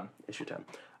 hold on. Issue 10.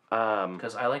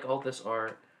 Because I like all this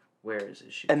art. Where is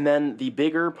issue? And then the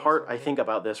bigger part, I think,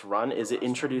 about this run is it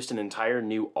introduced an entire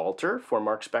new alter for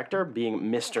Mark Spector, being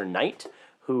Mr. Knight,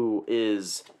 who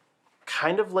is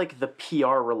kind of like the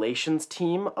PR relations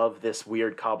team of this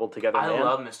weird cobbled together man. I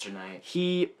love Mr. Knight.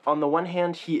 He, on the one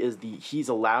hand, he's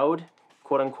allowed,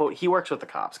 quote unquote, he works with the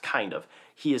cops, kind of.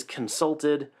 He is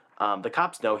consulted. The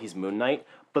cops know he's Moon Knight,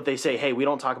 but they say, hey, we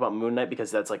don't talk about Moon Knight because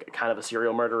that's like kind of a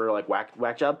serial murderer, like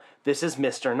whack job. This is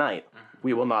Mr. Knight.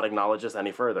 We will not acknowledge this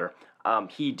any further.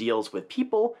 He deals with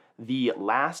people. The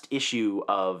last issue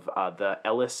of the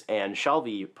Ellis and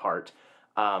Shelby part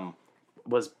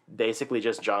was basically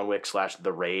just John Wick /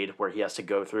 The Raid, where he has to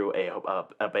go through a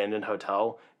abandoned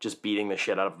hotel, just beating the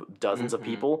shit out of dozens of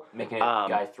people. Making a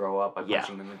guy throw up by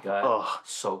punching them in the gut. Ugh.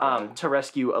 So good. To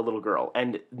rescue a little girl.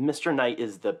 And Mr. Knight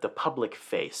is the public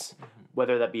face,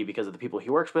 whether that be because of the people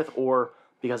he works with or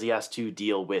because he has to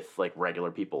deal with like regular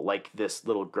people, like this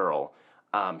little girl.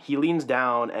 He leans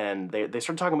down and they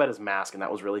start talking about his mask, and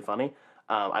that was really funny.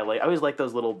 I always like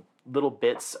those little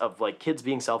bits of like kids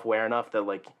being self-aware enough that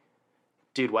like,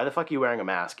 dude, why the fuck are you wearing a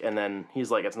mask? And then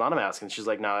he's like, it's not a mask. And she's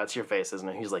like, no, that's your face, isn't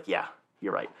it? He's like, yeah,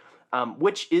 you're right.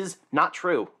 Which is not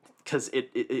true, because it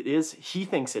is, he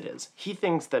thinks it is. He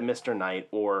thinks that Mr. Knight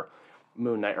or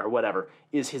Moon Knight or whatever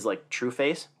is his like true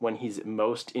face when he's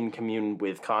most in commune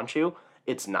with Khonshu.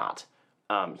 It's not.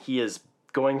 He is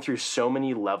going through so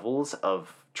many levels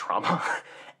of trauma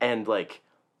and like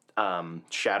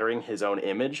shattering his own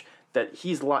image that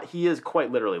he is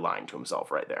quite literally lying to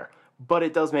himself right there. But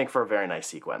it does make for a very nice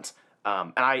sequence.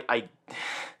 And I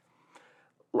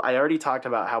already talked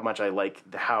about how much I like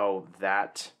how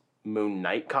that Moon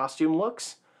Knight costume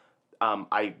looks.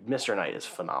 Mr. Knight is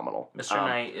phenomenal. Mr.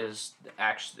 Knight is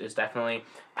definitely.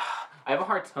 I have a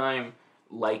hard time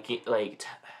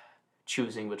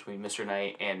choosing between Mr.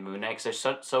 Knight and Moon Knight because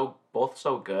they're both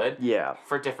so good. Yeah.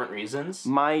 For different reasons.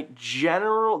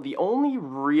 The only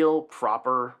real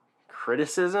proper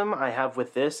criticism I have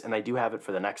with this, and I do have it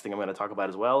for the next thing I'm going to talk about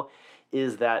as well,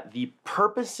 is that the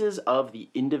purposes of the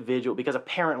individual, because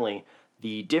apparently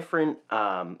the different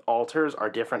alters are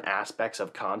different aspects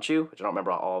of Khonshu, which I don't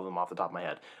remember all of them off the top of my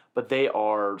head, but they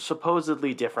are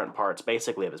supposedly different parts,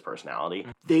 basically, of his personality.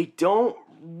 They don't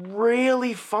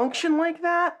really function like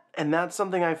that, and that's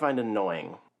something I find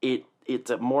annoying.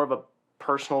 It's more of a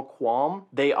personal qualm.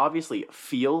 They obviously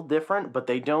feel different, but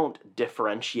they don't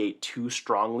differentiate too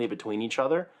strongly between each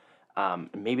other.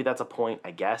 Maybe that's a point,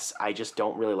 I guess. I just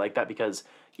don't really like that because,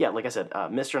 yeah, like I said,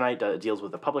 Mr. Knight deals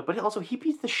with the public, but also he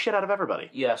beats the shit out of everybody.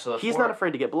 Yeah, so he's not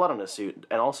afraid to get blood on his suit,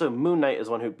 and also Moon Knight is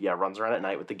one who runs around at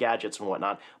night with the gadgets and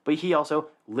whatnot. But he also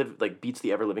beats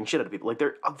the ever living shit out of people. Like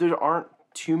there aren't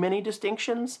too many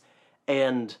distinctions,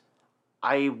 and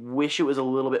I wish it was a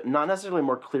little bit not necessarily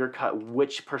more clear cut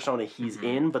which persona he's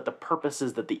in, but the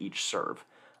purposes that they each serve.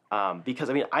 Because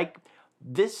I mean,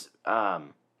 this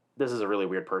is a really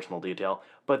weird personal detail,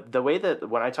 but the way that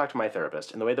when I talk to my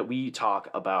therapist and the way that we talk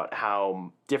about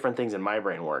how different things in my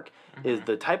brain work is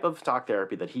the type of talk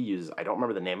therapy that he uses. I don't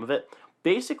remember the name of it.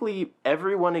 Basically,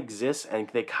 everyone exists and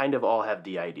they kind of all have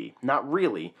DID. Not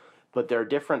really, but there are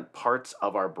different parts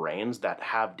of our brains that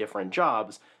have different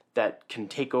jobs that can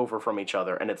take over from each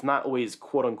other, and it's not always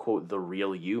quote unquote the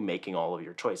real you making all of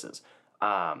your choices.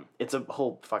 It's a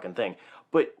whole fucking thing.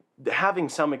 But having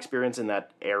some experience in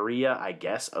that area, I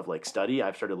guess, of like study,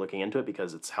 I've started looking into it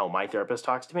because it's how my therapist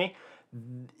talks to me.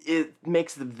 It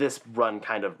makes this run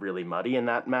kind of really muddy in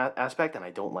that aspect, and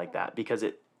I don't like that because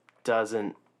it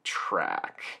doesn't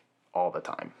track all the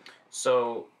time.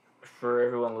 So, for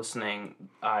everyone listening,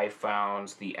 I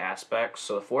found the aspects.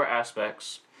 So the 4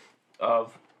 aspects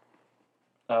of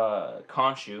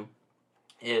Khonshu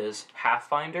is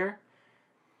Pathfinder,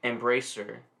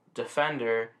 Embracer,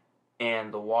 Defender,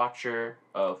 and the Watcher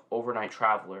of Overnight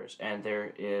Travelers. And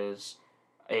there is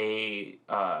a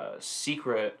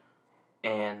secret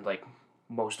and like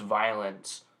most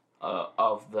violent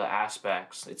of the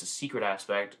aspects. It's a secret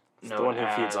aspect. It's the one who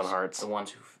feeds on hearts. The one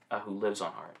who lives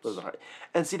on hearts. Lives on hearts.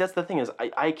 And see, that's the thing is,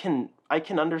 I can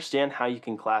understand how you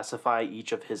can classify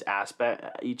each of his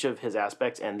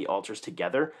aspects and the altars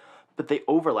together, but they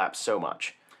overlap so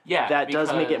much. Yeah, that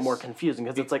does make it more confusing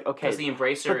because it's like, okay, because the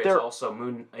Embracer is also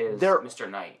Mr.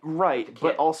 Knight, right?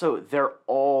 But also they're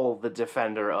all the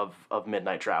Defender of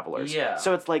Midnight Travelers. Yeah.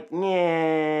 So it's like,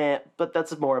 yeah, but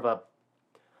that's more of a.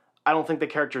 I don't think the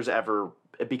characters ever,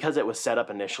 because it was set up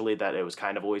initially that it was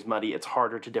kind of always muddy. It's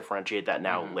harder to differentiate that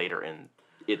now later in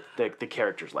the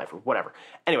character's life or whatever.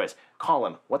 Anyways,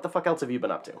 Colin, what the fuck else have you been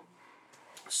up to?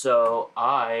 So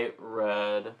I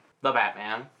read The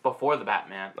Batman before The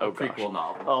Batman, a prequel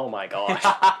novel. Oh my gosh.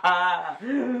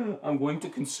 I'm going to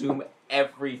consume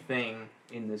everything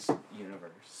in this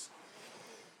universe.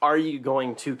 Are you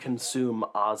going to consume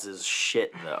Oz's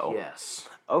shit though? Yes.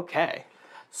 Okay.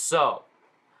 So,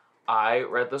 I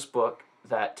read this book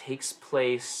that takes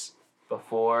place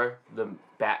before the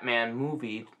Batman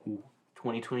movie,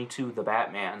 2022, The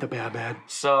Batman. The Batman.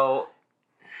 So,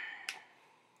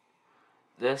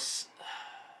 this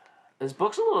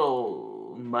book's a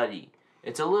little muddy.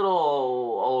 It's a little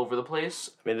all over the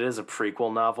place. I mean, it is a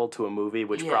prequel novel to a movie,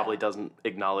 which probably doesn't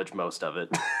acknowledge most of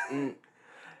it.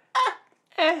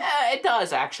 It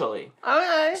does, actually.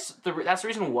 Okay. That's the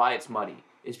reason why it's muddy,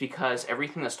 is because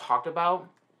everything that's talked about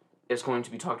is going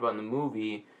to be talked about in the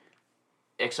movie,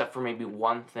 except for maybe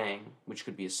one thing, which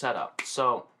could be a setup.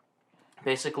 So,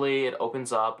 basically, it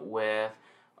opens up with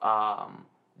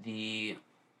the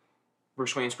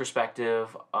Bruce Wayne's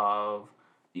perspective of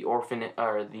the orphanage,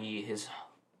 or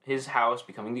his house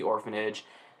becoming the orphanage,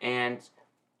 and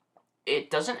it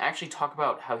doesn't actually talk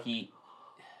about how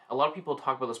a lot of people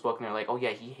talk about this book and they're like, oh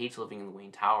yeah, he hates living in the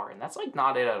Wayne Tower, and that's like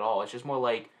not it at all. It's just more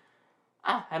like,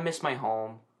 I miss my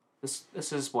home. This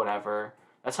is whatever.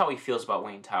 That's how he feels about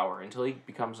Wayne Tower until he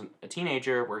becomes a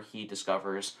teenager, where he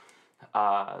discovers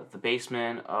the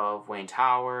basement of Wayne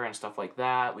Tower and stuff like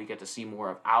that. We get to see more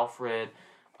of Alfred.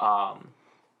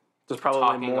 There's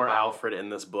probably more Alfred in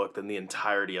this book than the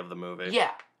entirety of the movie.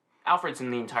 Yeah, Alfred's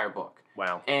in the entire book.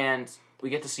 Wow. And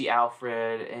we get to see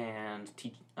Alfred and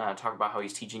talk about how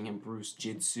he's teaching him Bruce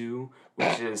Jitsu,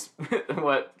 which is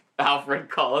what Alfred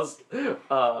calls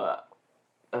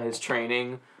his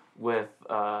training with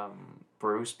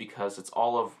Bruce, because it's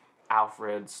all of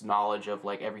Alfred's knowledge of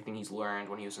like everything he's learned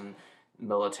when he was in the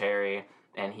military,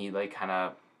 and he like kind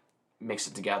of mixed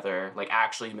it together, like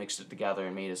actually mixed it together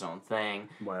and made his own thing.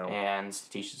 Wow. And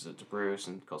teaches it to Bruce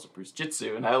and calls it Bruce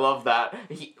Jitsu, and I love that.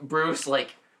 Bruce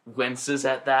like winces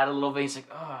at that a little bit. He's like,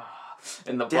 oh.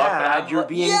 In the book, Dad, you're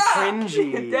being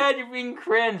cringy. Dad, you're being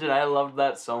cringe, and I loved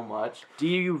that so much. Do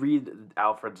you read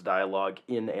Alfred's dialogue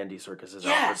in Andy Serkis's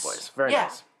Alfred voice? Very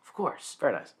nice. Of course.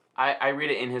 Very nice. I read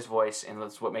it in his voice, and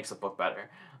that's what makes the book better.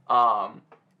 I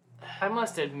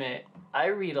must admit, I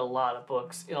read a lot of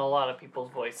books in a lot of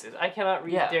people's voices. I cannot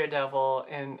read Daredevil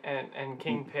and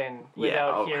Kingpin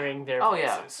without hearing their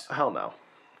voices. Yeah. Hell no.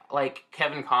 Like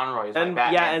Kevin Conroy's my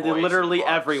Batman voice literally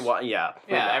everyone. Yeah.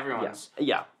 Everyone's.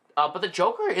 Yeah. But the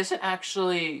Joker isn't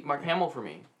actually Mark Hamill for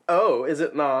me. Oh, is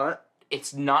it not?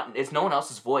 It's not. It's no one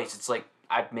else's voice. It's like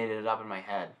I've made it up in my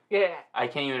head. Yeah. I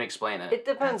can't even explain it. It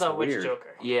depends on which weird.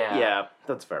 Joker. Yeah. Yeah,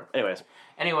 that's fair. Anyways,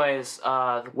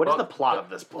 What is the plot of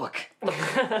this book?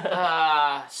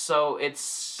 So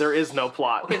it's... There is no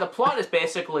plot. Okay, the plot is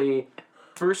basically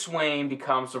Bruce Wayne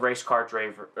becomes a race car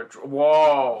driver.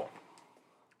 Whoa.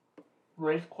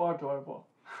 Race car driver.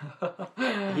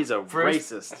 He's a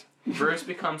racist. Bruce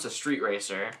becomes a street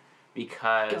racer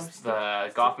because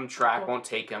the Gotham track won't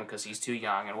take him because he's too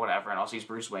young and whatever, and also he's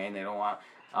Bruce Wayne. They don't want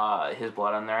his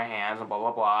blood on their hands and blah,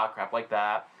 blah, blah, crap like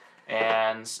that.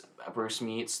 And Bruce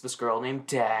meets this girl named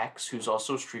Dex, who's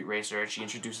also a street racer, and she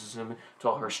introduces him to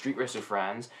all her street racer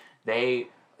friends. They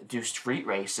do street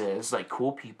races, like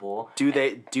cool people. Do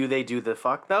they do the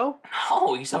fuck though?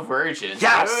 No, he's a virgin.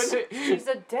 Yes! Dude. She's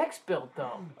a Dex build,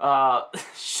 though.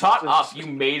 Shut up, you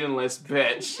maidenless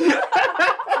bitch.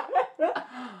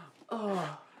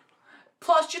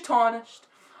 Plus, you're tarnished.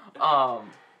 And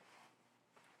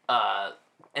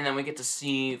then we get to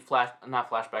see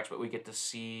not flashbacks, but we get to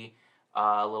see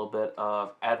a little bit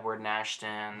of Edward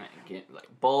Nashton get like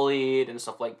bullied and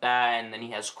stuff like that, and then he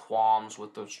has qualms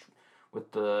with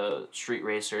the street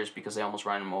racers because they almost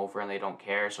run him over and they don't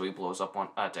care, so he blows up on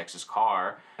Dex's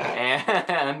car,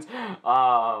 and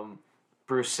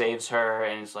Bruce saves her,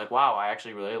 and he's like, wow, I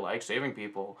actually really like saving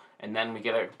people. And then we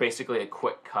get basically a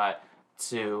quick cut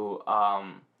to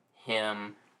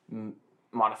him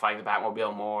modifying the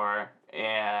Batmobile more,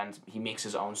 and he makes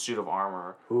his own suit of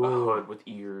armor, a hood with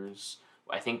ears.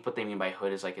 I think what they mean by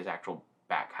hood is like his actual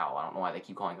back cowl. I don't know why they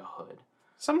keep calling it a hood.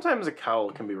 Sometimes a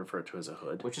cowl can be referred to as a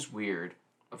hood. Which is weird.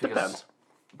 Depends.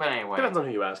 But anyway. Depends on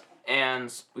who you ask.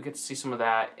 And we get to see some of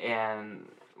that, and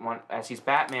as he's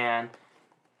Batman,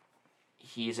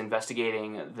 he's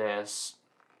investigating this,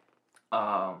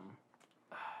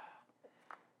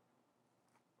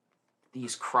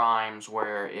 these crimes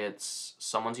where it's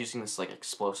someone's using this like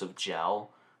explosive gel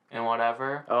and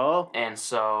whatever. Oh. And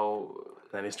so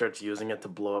Then he starts using it to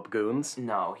blow up goons.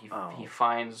 no, he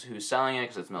finds who's selling it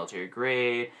because it's military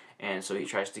grade, and so he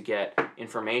tries to get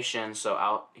information.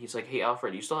 So he's like, "Hey,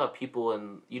 Alfred, you still have people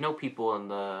people in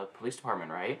the police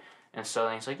department, right?" And so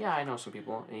then he's like, "Yeah, I know some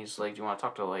people." And he's like, "Do you want to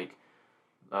talk to like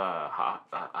a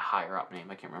higher up name?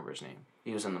 I can't remember his name.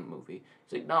 He was in the movie."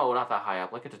 He's like, "No, not that high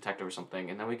up, like a detective or something."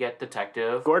 And then we get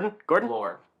Detective Gordon?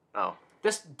 Lord. Oh.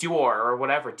 Just Dure or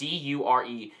whatever, Dure.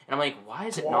 And I'm like, why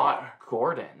is it not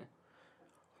Gordon?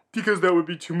 Because that would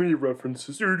be too many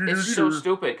references. It's so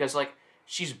stupid because like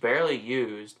she's barely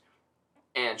used,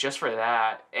 and just for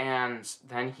that, and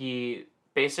then he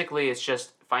basically it's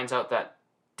just finds out that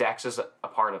Dex is a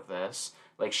part of this.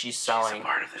 Like she's selling. She's a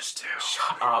part of this too.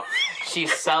 Shut up.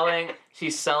 She's selling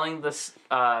this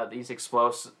these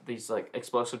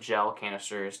explosive gel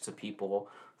canisters to people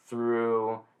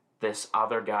through this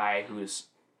other guy who's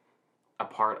a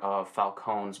part of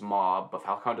Falcone's mob, but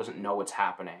Falcone doesn't know what's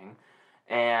happening.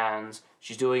 And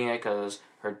she's doing it because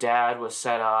her dad was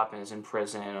set up and is in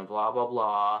prison and blah, blah,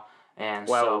 blah. And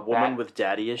wow, so a woman with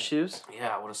daddy issues?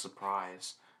 Yeah, what a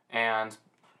surprise. And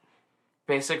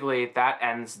basically that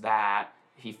ends that.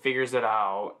 He figures it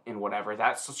out and whatever.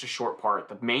 That's such a short part.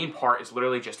 The main part is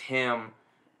literally just him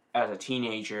as a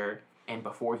teenager and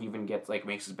before he even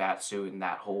makes his bat suit and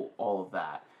all of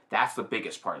that. That's the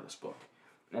biggest part of this book.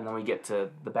 And then we get to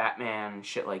the Batman and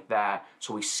shit like that.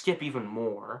 So we skip even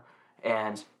more.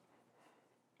 And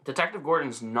Detective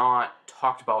Gordon's not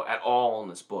talked about at all in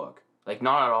this book. Like,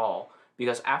 not at all.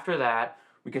 Because after that,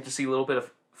 we get to see a little bit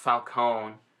of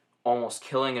Falcone almost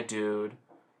killing a dude.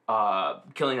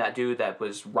 Killing that dude that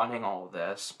was running all of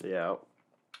this. Yeah.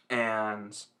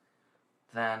 And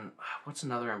then, what's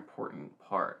another important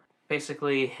part?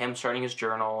 Basically, him starting his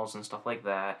journals and stuff like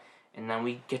that. And then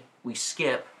we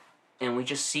skip, and we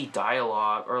just see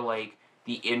dialogue, or like,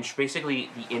 basically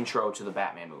the intro to the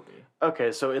Batman movie.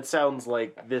 Okay, so it sounds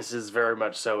like this is very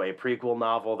much so a prequel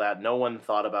novel that no one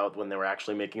thought about when they were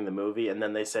actually making the movie, and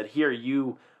then they said, here,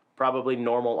 you, probably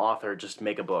normal author, just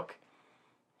make a book.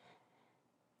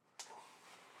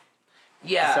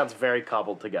 Yeah. It sounds very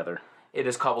cobbled together. It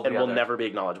is cobbled together. And will never be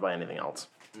acknowledged by anything else.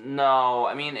 No,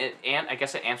 I mean, I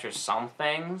guess it answers some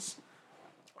things.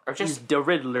 Or just... He's the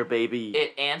Riddler, baby.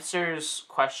 It answers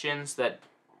questions that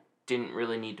didn't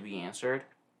really need to be answered.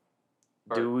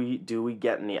 Do we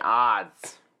get any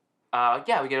odds?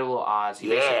 Yeah, we get a little odds. He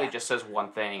basically just says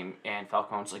one thing, and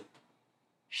Falcone's like,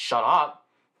 "Shut up,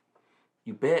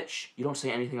 you bitch! You don't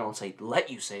say anything unless I let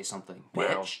you say something,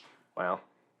 bitch." Wow.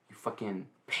 You fucking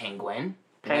penguin.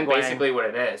 Penguin. That's basically what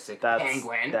it is. Like,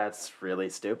 penguin. That's really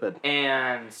stupid.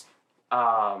 And,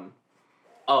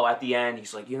 at the end,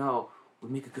 he's like, we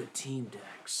make a good team,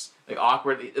 Dex. Like,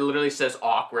 awkwardly, it literally says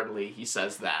awkwardly, he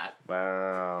says that.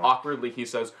 Wow. Awkwardly, he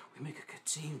says, we make a good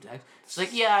team, Dex. It's like,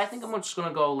 yeah, I think I'm just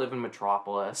gonna go live in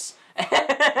Metropolis.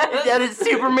 That is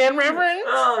Superman reference?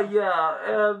 Oh,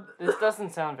 yeah. This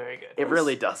doesn't sound very good. It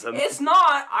really doesn't. It's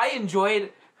not. I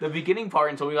enjoyed the beginning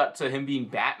part until we got to him being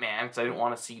Batman, because I didn't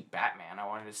want to see Batman. I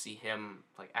wanted to see him,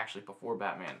 like, actually before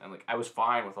Batman. And, like, I was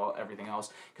fine with everything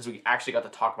else, because we actually got to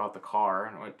talk about the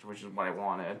car, which is what I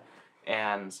wanted.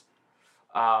 And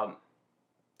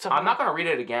So I'm not going to read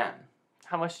it again.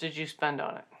 How much did you spend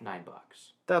on it? $9.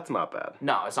 That's not bad.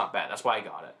 No, it's not bad. That's why I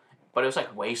got it. But it was,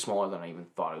 like, way smaller than I even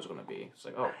thought it was going to be. It's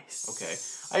like, oh, Nice.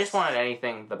 okay. I just wanted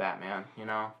anything the Batman, you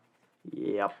know?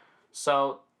 Yep.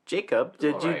 So, Jacob,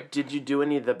 did Alright. you do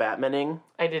any of the Batmaning?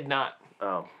 I did not.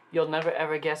 Oh. You'll never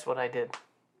ever guess what I did.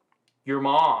 your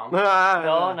mom.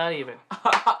 No, not even.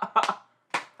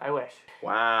 I wish.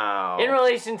 Wow. In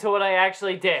relation to what I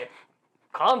actually did,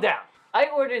 calm down. I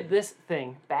ordered this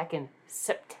thing back in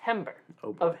September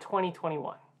Oh, boy. of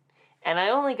 2021, and I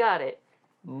only got it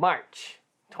March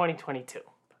 2022.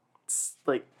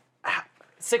 Like,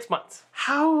 6 months.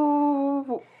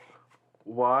 how?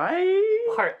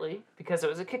 Why? Partly because it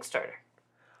was a Kickstarter,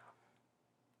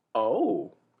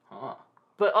 Oh. Huh.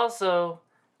 but also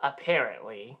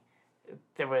apparently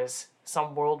there was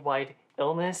some worldwide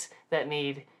illness that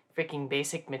made freaking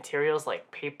basic materials like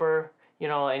paper, you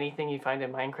know, anything you find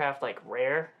in Minecraft, like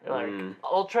rare, like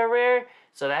ultra rare.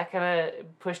 So that kind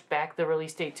of pushed back the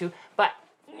release date too. But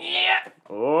yeah,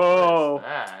 Oh.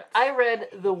 That. I read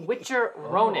The Witcher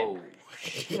Ronin. Oh,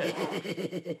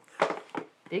 shit.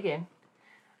 Dig in.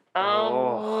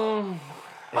 Oh.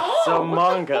 It's a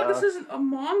manga. This isn't a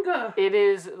manga. It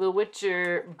is The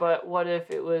Witcher, but what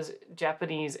if it was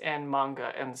Japanese and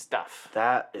manga and stuff?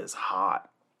 That is hot.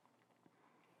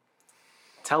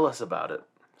 Tell us about it,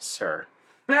 sir.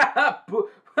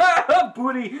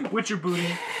 Booty. Witcher booty.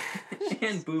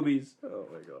 And boobies. Oh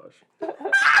my gosh. Look at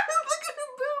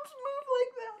her boobs move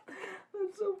like that.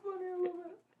 That's so funny. I love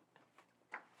it.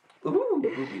 Ooh,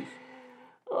 boobies.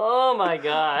 Oh my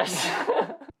gosh.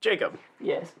 Jacob,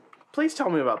 Yes. please tell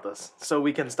me about this so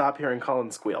we can stop hearing Colin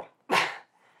squeal.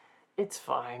 It's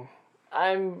fine.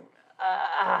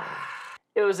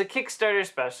 It was a Kickstarter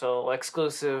special,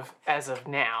 exclusive as of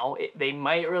now. They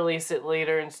might release it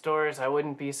later in stores. I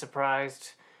wouldn't be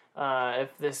surprised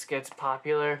if this gets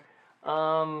popular.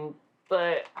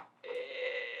 But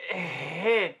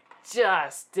it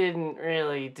just didn't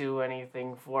really do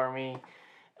anything for me.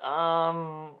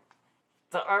 The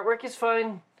artwork is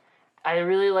fine. I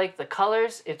really like the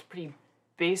colors. It's pretty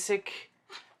basic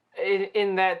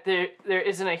in that there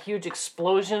isn't a huge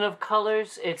explosion of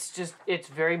colors. It's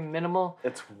very minimal.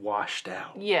 It's washed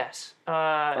out. Yes.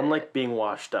 Unlike being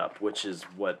washed up, which is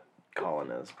what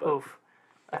Colin is. But Oof.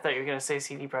 I thought you were gonna say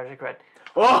CD Projekt Red.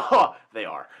 oh, they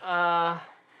are.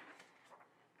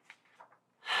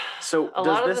 So A does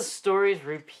lot of the this? stories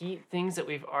repeat things that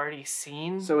we've already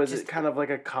seen. So is it kind of like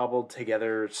a cobbled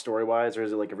together story wise, or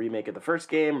is it like a remake of the first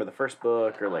game or the first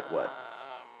book, or like what?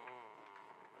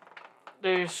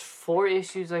 There's 4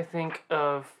 issues, I think,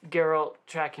 of Geralt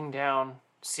tracking down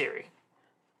Ciri.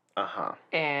 Uh-huh.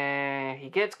 And he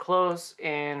gets close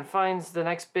and finds the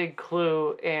next big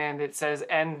clue, and it says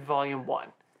end volume 1.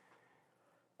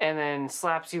 And then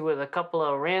slaps you with a couple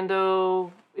of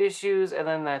rando issues, and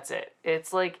then that's it.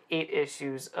 It's like 8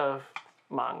 issues of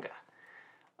manga.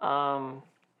 I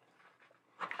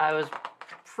was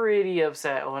pretty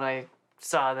upset when I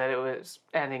saw that it was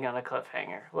ending on a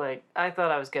cliffhanger. Like, I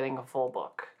thought I was getting a full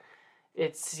book.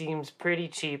 It seems pretty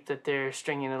cheap that they're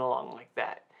stringing it along like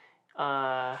that.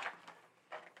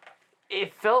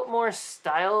 It felt more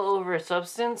style over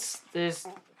substance. There's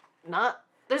not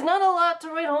a lot to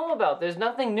write home about. There's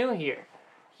nothing new here.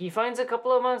 He finds a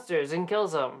couple of monsters and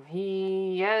kills them.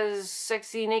 He has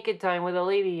sexy naked time with a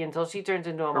lady until she turns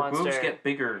into a Her monster. boobs get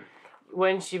bigger.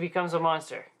 When she becomes a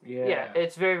monster. Yeah,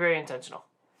 it's very, very intentional.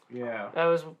 Yeah. I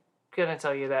was gonna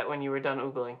tell you that when you were done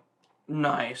oogling.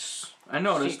 Nice. I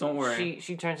noticed, don't worry.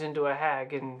 She turns into a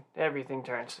hag and everything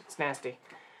turns. It's nasty.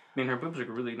 I mean, her boobs are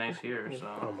really nice here, so...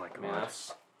 Oh my god. Man,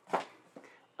 that's...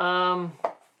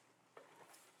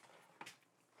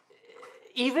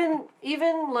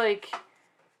 Even like,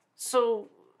 so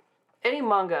any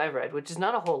manga I've read, which is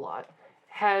not a whole lot,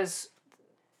 has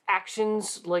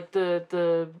actions like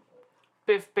the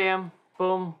biff bam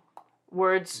boom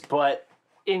words But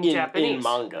in Japanese. in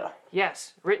manga.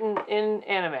 Yes, written in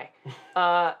anime.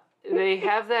 They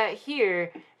have that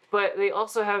here, but they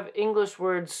also have English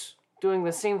words doing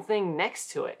the same thing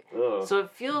next to it. Ugh. So it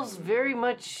feels very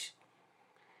much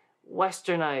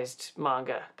westernized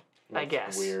manga, I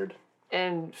guess. Weird.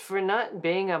 And for not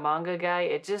being a manga guy,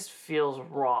 it just feels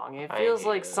wrong. It feels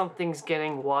like something's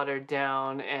getting watered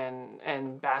down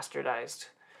and bastardized.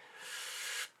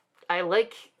 I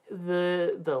like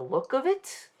the look of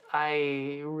it.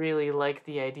 I really like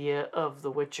the idea of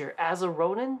The Witcher as a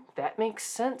Ronin. That makes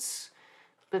sense.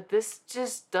 But this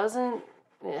just doesn't...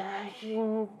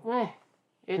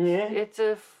 It's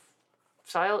a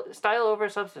style over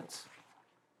substance.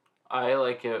 I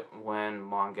like it when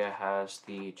manga has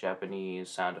the Japanese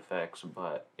sound effects,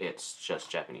 but it's just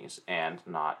Japanese and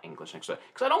not English next to it.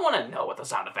 Because I don't want to know what the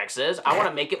sound effects is. I want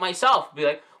to make it myself. Be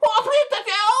like,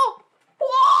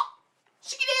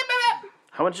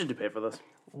 How much did you pay for this?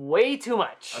 Way too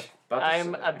much.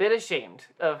 I'm a bit ashamed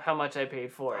of how much I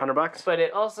paid for it. $100? But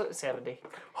it also... 70.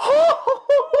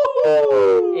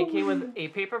 It came with a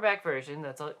paperback version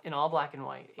that's in all black and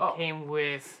white. It came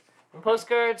with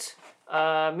postcards,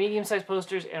 medium-sized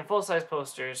posters, and full-size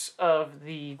posters of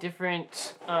the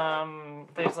different...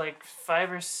 there's like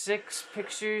 5 or 6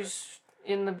 pictures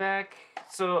in the back.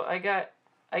 So I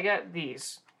got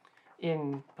these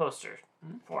in poster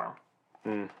form.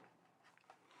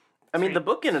 I mean, the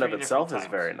book in and of 3 itself different is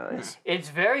very nice. It's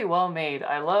very well made.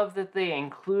 I love that they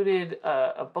included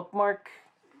a bookmark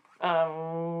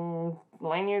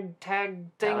lanyard tag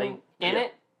thing in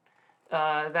it.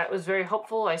 That was very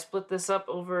helpful. I split this up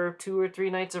over 2 or 3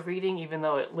 nights of reading, even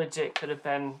though it legit could have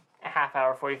been a half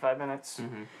hour, 45 minutes.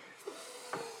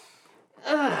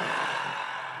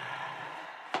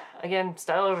 Again,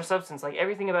 style over substance. Like,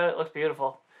 everything about it looks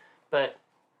beautiful. But,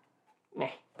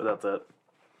 meh. But that's it.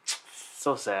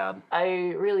 So sad.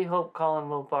 I really hope Colin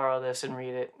will borrow this and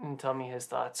read it and tell me his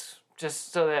thoughts.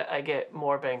 Just so that I get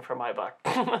more bang for my buck.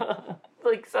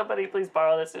 Like, somebody please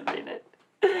borrow this and read it.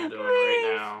 I'm doing it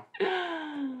right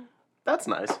now. That's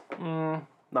nice.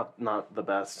 Not the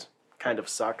best. Kind of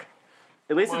suck.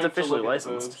 At least it's officially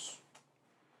licensed.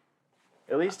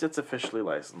 At least it's officially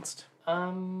licensed.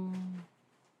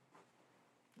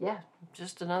 Yeah,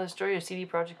 just another story of CD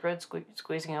Projekt Red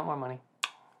squeezing out more money.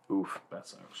 Oof. That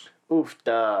sucks. Oof,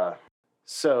 duh.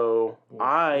 So, Oops,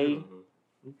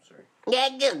 sorry.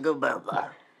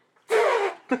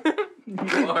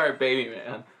 You are a baby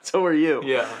man. So are you.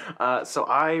 Yeah. So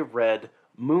I read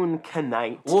Moon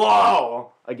Knight.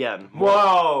 Whoa! Again.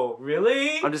 Whoa!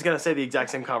 Really? I'm just going to say the exact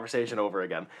same conversation over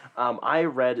again. I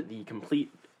read the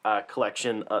complete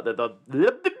collection, the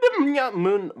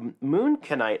Moon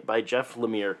Knight by Jeff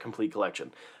Lemire complete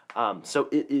collection. So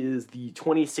it is the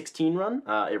 2016 run.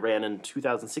 It ran in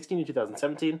 2016 and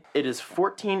 2017. It is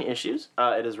 14 issues.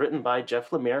 It is written by Jeff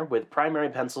Lemire with primary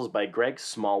pencils by Greg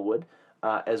Smallwood,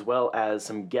 as well as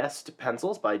some guest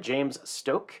pencils by James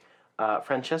Stoke,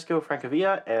 Francesco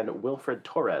Francavilla, and Wilfred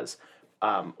Torres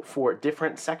for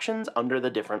different sections under the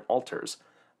different altars.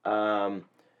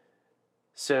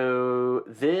 So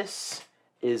this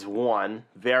is one,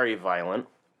 very violent,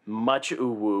 much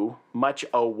ooh-woo, much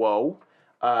oh-whoa.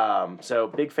 So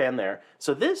big fan there.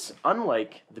 So this,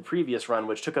 unlike the previous run,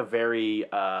 which took a very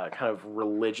kind of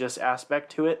religious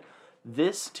aspect to it,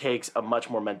 this takes a much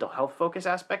more mental health focus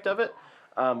aspect of it,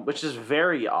 which is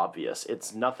very obvious.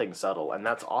 It's nothing subtle, and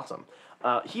that's awesome.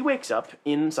 He wakes up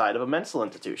inside of a mental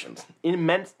institution.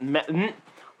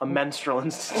 A menstrual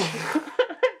institution.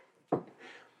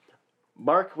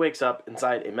 Mark wakes up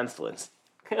inside a mental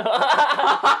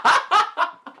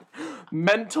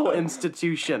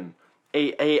institution.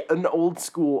 An old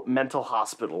school mental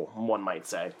hospital, one might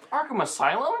say. Arkham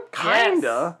Asylum?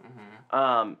 Kinda.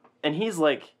 Yes. And he's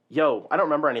like, yo, I don't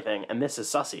remember anything, and this is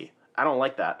sussy. I don't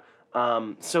like that.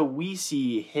 So we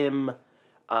see him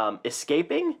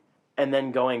escaping and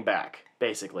then going back,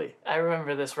 basically. I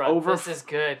remember this run. This is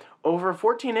good. Over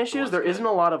 14 issues, there isn't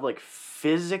a lot of, like,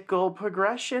 physical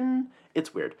progression.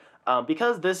 It's weird.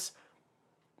 Because this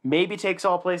maybe takes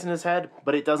all place in his head,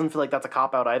 but it doesn't feel like that's a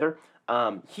cop-out either.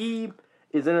 He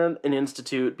is in an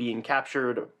institute being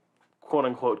captured,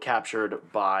 quote-unquote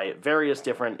captured, by various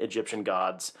different Egyptian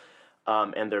gods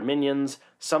and their minions.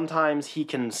 Sometimes he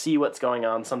can see what's going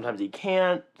on, sometimes he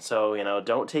can't, so,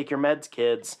 don't take your meds,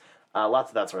 kids.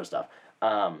 Lots of that sort of stuff.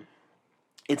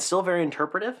 It's still very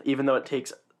interpretive, even though it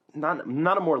takes not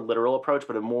a more literal approach,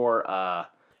 but a more,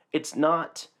 it's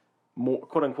not more,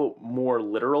 quote-unquote, more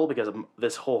literal, because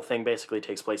this whole thing basically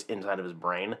takes place inside of his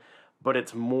brain. But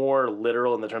it's more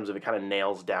literal in the terms of it kind of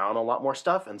nails down a lot more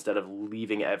stuff instead of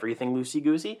leaving everything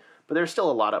loosey-goosey. But there's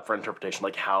still a lot up for interpretation,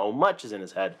 like how much is in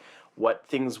his head, what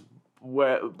things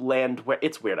land where.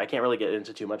 It's weird. I can't really get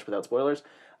into too much without spoilers.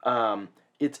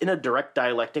 It's in a direct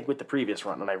dialectic with the previous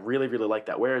run, and I really, really like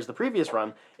that. Whereas the previous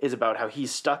run is about how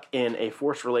he's stuck in a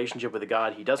forced relationship with a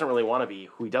god he doesn't really want to be,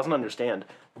 who he doesn't understand.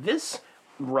 This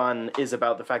run is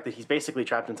about the fact that he's basically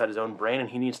trapped inside his own brain, and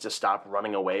he needs to stop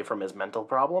running away from his mental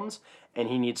problems, and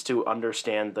he needs to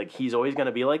understand, like, he's always going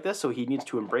to be like this, so he needs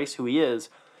to embrace who he is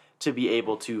to be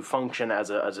able to function as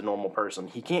a normal person.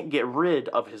 He can't get rid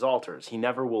of his alters.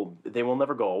 They will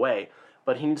never go away,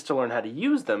 but he needs to learn how to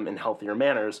use them in healthier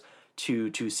manners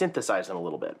to synthesize them a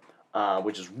little bit,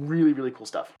 which is really, really cool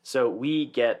stuff. So we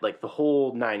get, like, the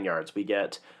whole 9 yards. We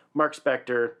get Mark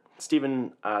Spector,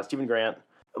 Stephen Grant,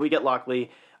 we get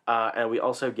Lockley, and we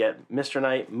also get Mr.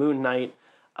 Knight, Moon Knight,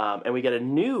 and we get a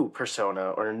new persona,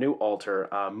 or a new alter,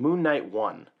 Moon Knight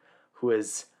 1, who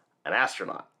is an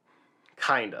astronaut.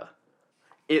 Kinda.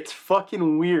 It's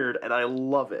fucking weird, and I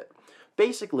love it.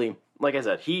 Basically, like I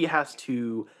said, he has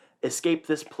to escape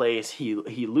this place. He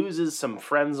loses some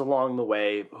friends along the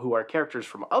way who are characters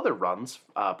from other runs,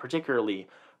 particularly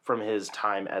from his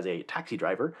time as a taxi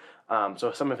driver.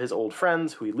 So some of his old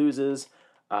friends who he loses,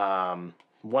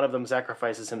 one of them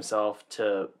sacrifices himself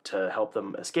to help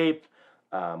them escape.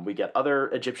 We get other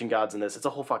Egyptian gods in this. It's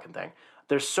a whole fucking thing.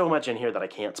 There's so much in here that I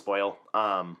can't spoil.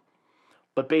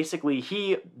 But basically,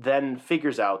 he then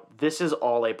figures out this is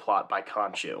all a plot by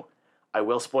Khonshu. I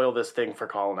will spoil this thing for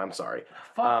Colin. I'm sorry.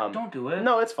 Fuck, don't do it.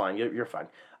 No, it's fine. You're fine.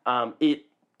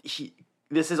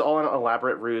 This is all an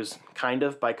elaborate ruse, kind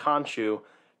of, by Khonshu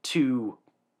to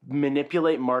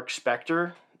manipulate Mark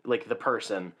Spector, like the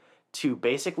person, to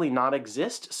basically not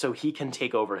exist so he can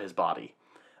take over his body.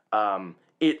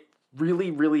 It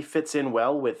really, really fits in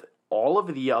well with all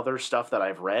of the other stuff that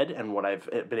I've read and what I've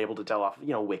been able to tell off,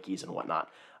 wikis and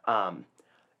whatnot.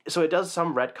 So it does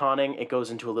some retconning. It goes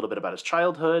into a little bit about his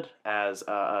childhood as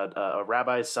a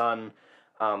rabbi's son.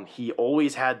 He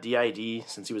always had DID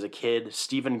since he was a kid.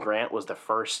 Stephen Grant was the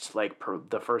first,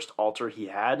 the first alter he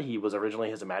had. He was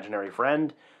originally his imaginary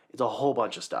friend. It's a whole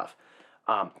bunch of stuff.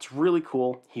 It's really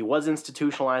cool. He was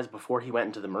institutionalized before he went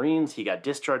into the Marines. He got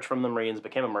discharged from the Marines,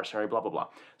 became a mercenary, blah, blah, blah.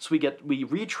 So we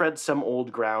retread some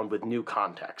old ground with new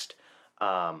context.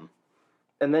 And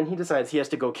then he decides he has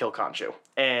to go kill Khonshu.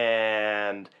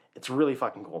 And it's really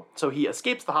fucking cool. So he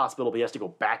escapes the hospital, but he has to go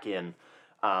back in,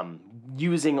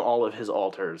 using all of his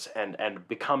alters and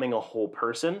becoming a whole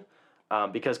person.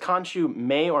 Because Khonshu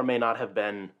may or may not have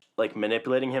been,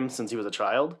 manipulating him since he was a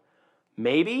child.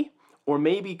 Maybe. Or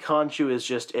maybe Khonshu is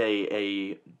just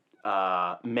a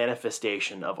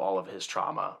manifestation of all of his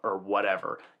trauma, or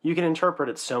whatever. You can interpret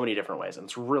it so many different ways, and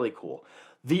it's really cool.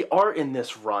 The art in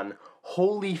this run,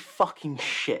 holy fucking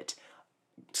shit.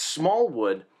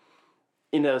 Smallwood,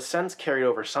 in a sense, carried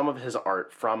over some of his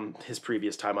art from his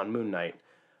previous time on Moon Knight.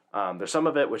 There's some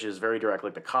of it which is very direct,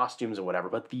 like the costumes and whatever,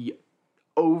 but the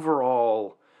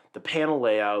overall, the panel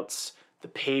layouts, the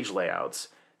page layouts,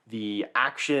 the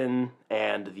action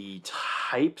and the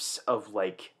types of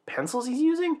pencils he's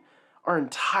using are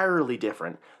entirely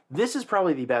different. This is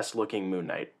probably the best looking Moon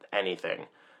Knight anything.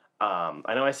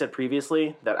 I know I said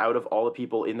previously that out of all the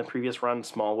people in the previous run,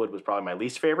 Smallwood was probably my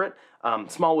least favorite.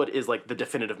 Smallwood is the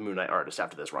definitive Moon Knight artist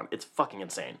after this run. It's fucking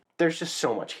insane. There's just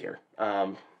so much here.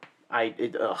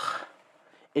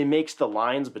 It makes the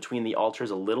lines between the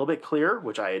alters a little bit clearer,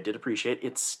 which I did appreciate.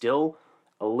 It's still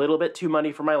a little bit too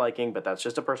money for my liking, but that's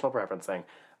just a personal preference thing.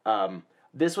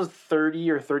 This was $30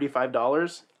 or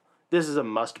 $35. This is a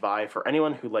must-buy for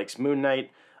anyone who likes Moon Knight,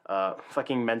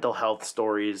 fucking mental health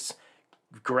stories,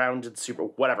 grounded super,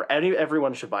 whatever.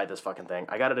 Everyone should buy this fucking thing.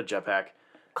 I got it at Jetpack.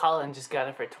 Colin just got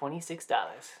it for $26.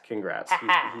 Congrats.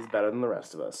 He's better than the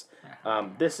rest of us.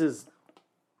 This is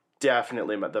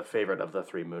definitely the favorite of the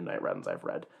 3 Moon Knight runs I've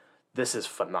read. This is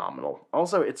phenomenal.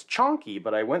 Also, it's chonky,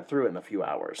 but I went through it in a few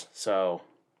hours. So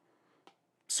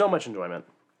much enjoyment.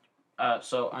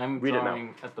 So I'm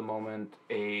drawing at the moment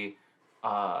a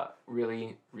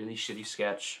really, really shitty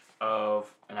sketch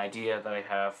of an idea that I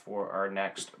have for our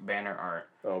next banner art.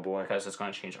 Oh boy. Because it's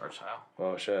going to change art style.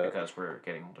 Oh shit. Because we're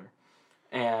getting older.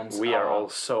 And we are all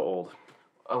so old.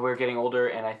 We're getting older,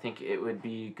 and I think it would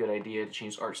be a good idea to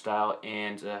change art style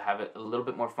and have it a little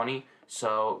bit more funny.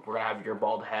 So we're going to have your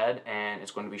bald head, and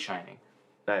it's going to be shining.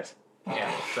 Nice.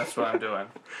 Yeah, that's what I'm doing.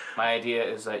 My idea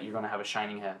is that you're going to have a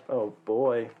shining head. Oh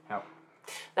boy. Yep.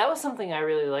 That was something I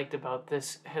really liked about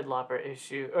this Headlopper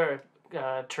issue, or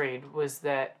trade, was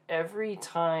that every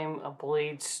time a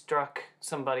blade struck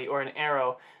somebody, or an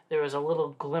arrow, there was a little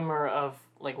glimmer of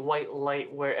white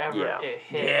light wherever it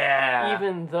hit. Yeah.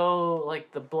 Even though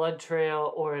the blood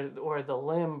trail or the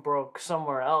limb broke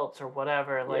somewhere else or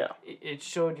whatever, it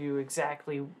showed you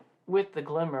exactly with the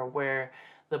glimmer where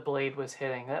the blade was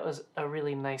hitting. That was a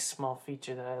really nice small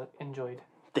feature that I enjoyed.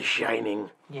 The Shining.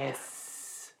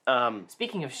 Yes.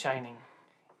 Speaking of shining,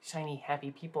 shiny happy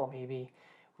people maybe,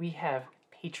 we have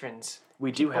patrons.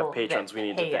 We do have People patrons that we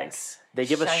need to pay thank. us. They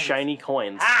give us shiny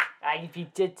coins. I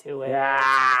beat it to it.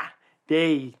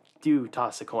 They do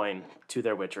toss a coin to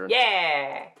their witcher.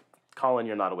 Yeah. Colin,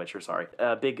 you're not a witcher, sorry.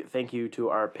 Big thank you to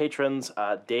our patrons,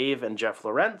 Dave and Jeff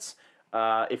Lawrence.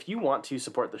 If you want to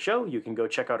support the show, you can go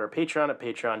check out our Patreon at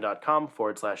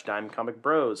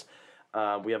patreon.com/dimecomicbros.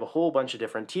 We have a whole bunch of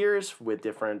different tiers with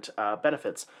different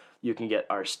benefits. You can get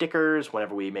our stickers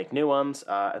whenever we make new ones.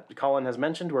 Colin has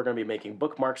mentioned we're going to be making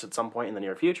bookmarks at some point in the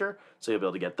near future, so you'll be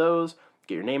able to get those.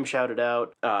 Get your name shouted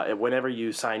out. Whenever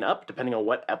you sign up, depending on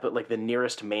what the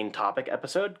nearest main topic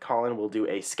episode, Colin will do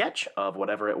a sketch of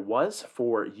whatever it was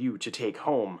for you to take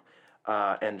home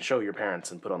and show your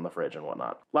parents and put on the fridge and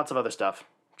whatnot. Lots of other stuff.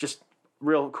 Just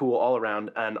real cool all around.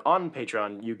 And on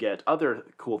Patreon, you get other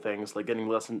cool things like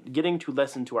getting to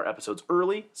listen to our episodes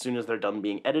early, as soon as they're done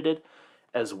being edited,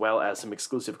 as well as some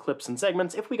exclusive clips and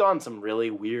segments. If we go on some really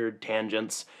weird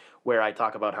tangents where I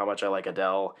talk about how much I like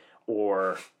Adele,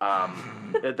 or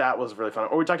that was really fun.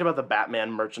 Or we talked about the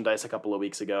Batman merchandise a couple of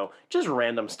weeks ago. Just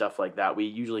random stuff like that. We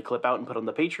usually clip out and put on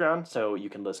the Patreon, so you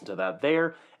can listen to that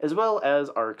there, as well as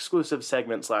our exclusive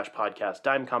segment / podcast,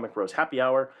 Dime Comic Bros Happy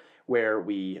Hour, where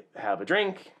we have a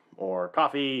drink or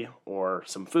coffee or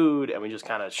some food, and we just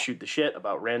kind of shoot the shit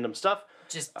about random stuff.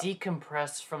 Just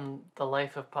decompress from the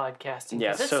life of podcasting.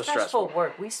 Yeah, 'cause it's so stressful stressful.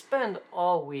 work. We spend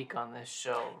all week on this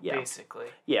show, Yeah. basically.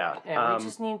 Yeah. And we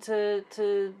just need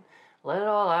to let it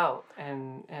all out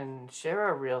and share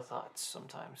our real thoughts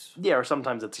sometimes. Yeah, or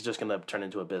sometimes it's just going to turn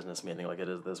into a business meeting like it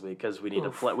is this week, because we need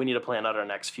to plan out our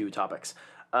next few topics.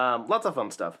 Lots of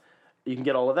fun stuff. You can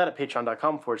get all of that at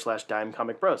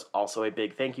patreon.com/dimecomicbros. Also, a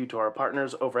big thank you to our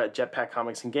partners over at Jetpack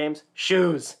Comics and Games.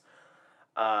 Shoes!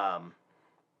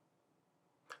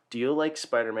 Do you like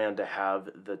Spider-Man to have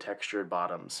the textured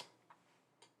bottoms?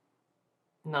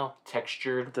 No.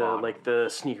 Textured The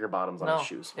sneaker bottoms on No. his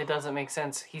shoes. It doesn't make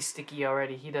sense. He's sticky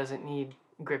already. He doesn't need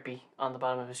grippy on the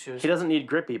bottom of his shoes. He doesn't need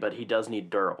grippy, but he does need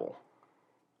durable.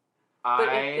 But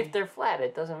if they're flat,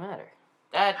 it doesn't matter.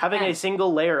 Having a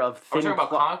single layer of Are we thin talking about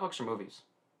comic books or movies?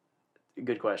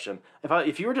 Good question.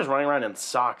 If you were just running around in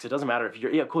socks, it doesn't matter if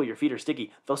your feet are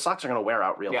sticky. Those socks are gonna wear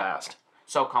out real fast.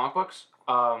 So comic books,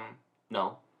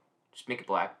 no, just make it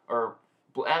black or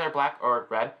either black or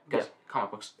red because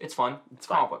comic books, it's fun. It's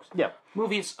comic books. Yeah.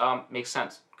 Movies, makes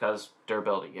sense because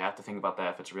durability. You have to think about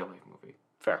that if it's a real life movie.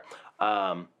 Fair.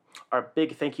 Our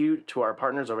big thank you to our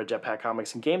partners over at Jetpack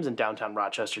Comics and Games in downtown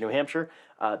Rochester, New Hampshire.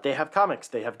 They have comics,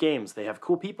 they have games, they have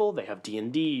cool people, they have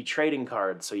D&D, trading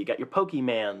cards, so you got your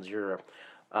Pokemans, your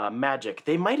Magic.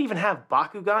 They might even have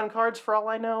Bakugan cards for all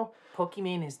I know.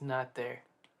 Pokemon is not there.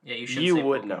 Yeah, you should. You say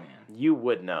would Pokemon. know. You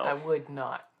would know. I would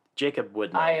not. Jacob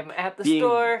would know. I am at the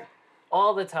store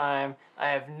all the time. I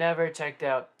have never checked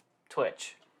out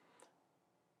Twitch.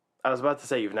 I was about to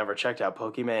say you've never checked out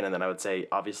Pokemon, and then I would say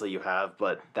obviously you have,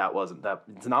 but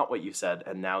it's not what you said,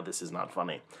 and now this is not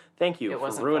funny. Thank you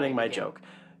for ruining my joke.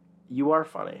 You are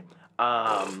funny.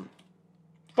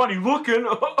 Funny looking.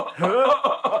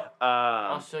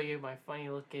 I'll show you my funny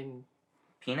looking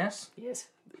Penis? Yes.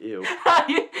 Ew.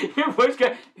 Your voice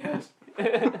got yes.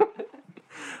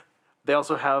 They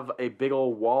also have a big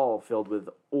old wall filled with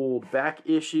old back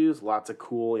issues, lots of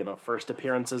cool, first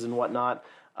appearances and whatnot.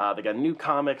 They got new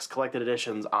comics, collected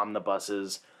editions,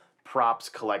 omnibuses, props,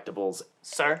 collectibles,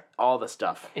 Sir, all the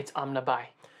stuff. it's omnibuy.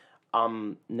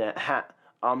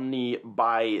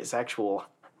 Omni-bisexual.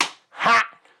 Ha!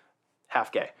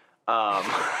 Half gay.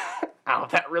 Ow,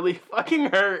 that really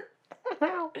fucking hurt.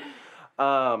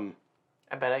 I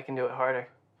bet I can do it harder.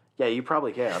 Yeah, you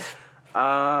probably can. Fuck,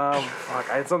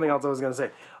 I had something else I was gonna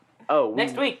say. Oh,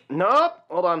 Next week. Nope.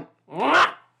 Hold on.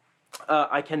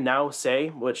 I can now say,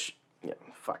 which, yeah,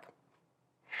 fuck.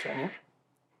 Can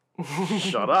you?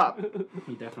 Shut up.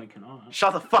 He definitely cannot.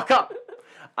 Shut the fuck up.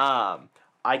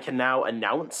 I can now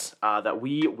announce that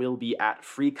we will be at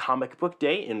Free Comic Book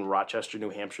Day in Rochester, New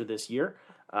Hampshire this year.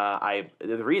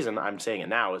 The reason I'm saying it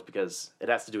now is because it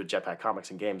has to do with Jetpack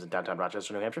Comics and Games in downtown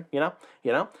Rochester, New Hampshire. You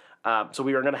know. So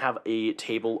we are going to have a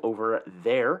table over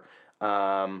there.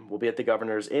 We'll be at the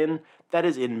Governor's Inn. That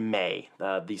is in May.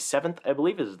 The 7th, I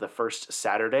believe, is the first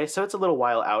Saturday. So it's a little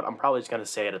while out. I'm probably just going to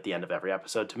say it at the end of every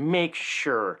episode to make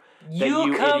sure that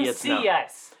you come idiots see know.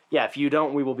 us. Yeah, if you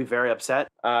don't, we will be very upset.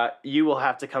 You will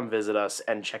have to come visit us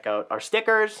and check out our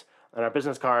stickers and our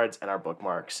business cards and our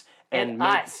bookmarks. And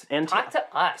us. Talk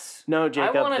to us. No,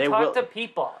 Jacob, I want they to will- talk to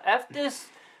people. F this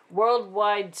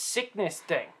worldwide sickness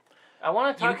thing. I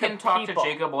want to You talk can to talk people. to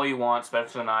Jacob all you want.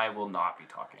 Spencer and I will not be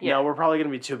talking. Yeah. No, we're probably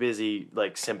going to be too busy,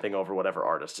 like, simping over whatever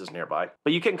artist is nearby.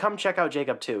 But you can come check out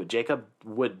Jacob, too. Jacob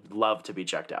would love to be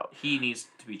checked out. He needs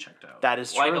to be checked out. That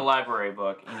is Like true. a library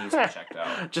book, he needs to be checked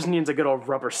out. Just needs a good old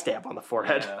rubber stamp on the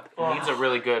forehead. Yeah. He needs a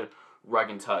really good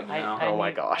rug and tug, you know? Oh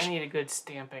my gosh. I need a good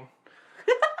stamping.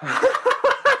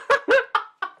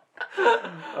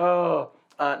 Oh.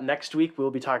 Next week, we'll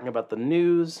be talking about the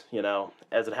news, you know,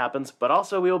 as it happens. But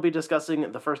also, we will be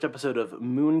discussing the first episode of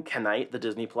Moon Knight, the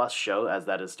Disney Plus show, as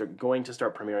that is going to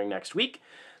start premiering next week.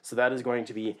 So that is going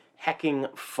to be hecking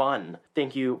fun.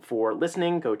 Thank you for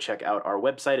listening. Go check out our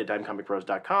website at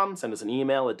dimecomicbros.com. Send us an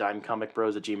email at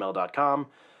dimecomicbros@gmail.com.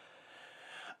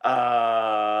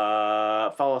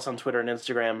 Follow us on Twitter and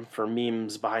Instagram for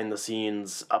memes, behind the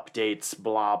scenes, updates,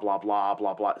 blah, blah, blah,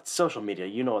 blah, blah. It's social media.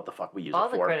 You know what the fuck we use All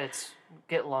it the for. credits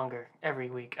get longer every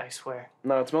week, I swear.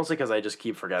 No, it's mostly because I just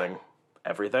keep forgetting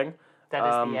everything. That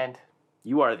is the end.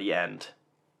 You are the end.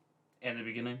 And the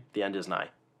beginning? The end is nigh.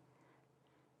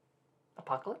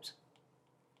 Apocalypse?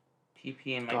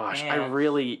 PP in my Gosh, pants.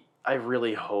 I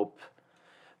really hope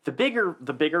the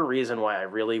bigger reason why I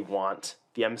really want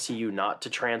the MCU not to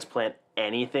transplant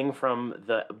anything from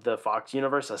the Fox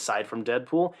universe aside from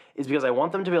Deadpool is because I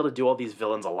want them to be able to do all these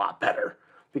villains a lot better.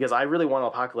 Because I really want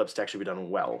Apocalypse to actually be done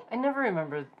well. I never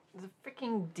remember the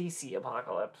freaking DC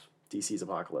Apocalypse. DC's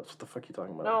Apocalypse. What the fuck are you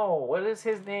talking about? No, what is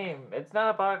his name? It's not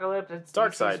Apocalypse, it's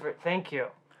Darkseid. Thank you.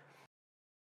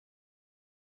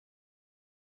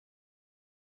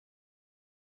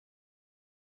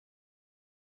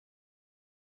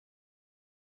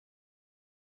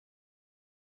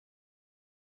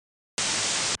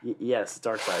 Yes,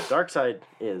 Darkseid. Darkseid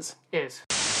is. Is.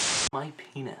 My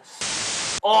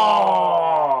penis.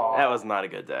 Oh! That was not a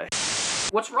good day.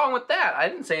 What's wrong with that? I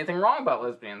didn't say anything wrong about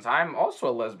lesbians. I'm also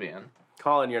a lesbian.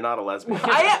 Colin, you're not a lesbian.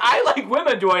 I like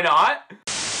women, do I not?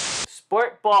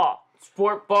 Sport ball.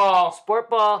 Sport ball. Sport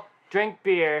ball, drink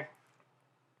beer,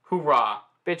 Hoorah.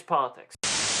 bitch politics.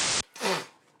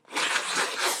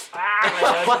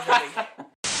 My nose is itching.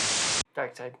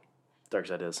 Darkseid.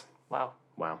 Darkseid is. Wow.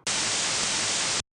 Wow.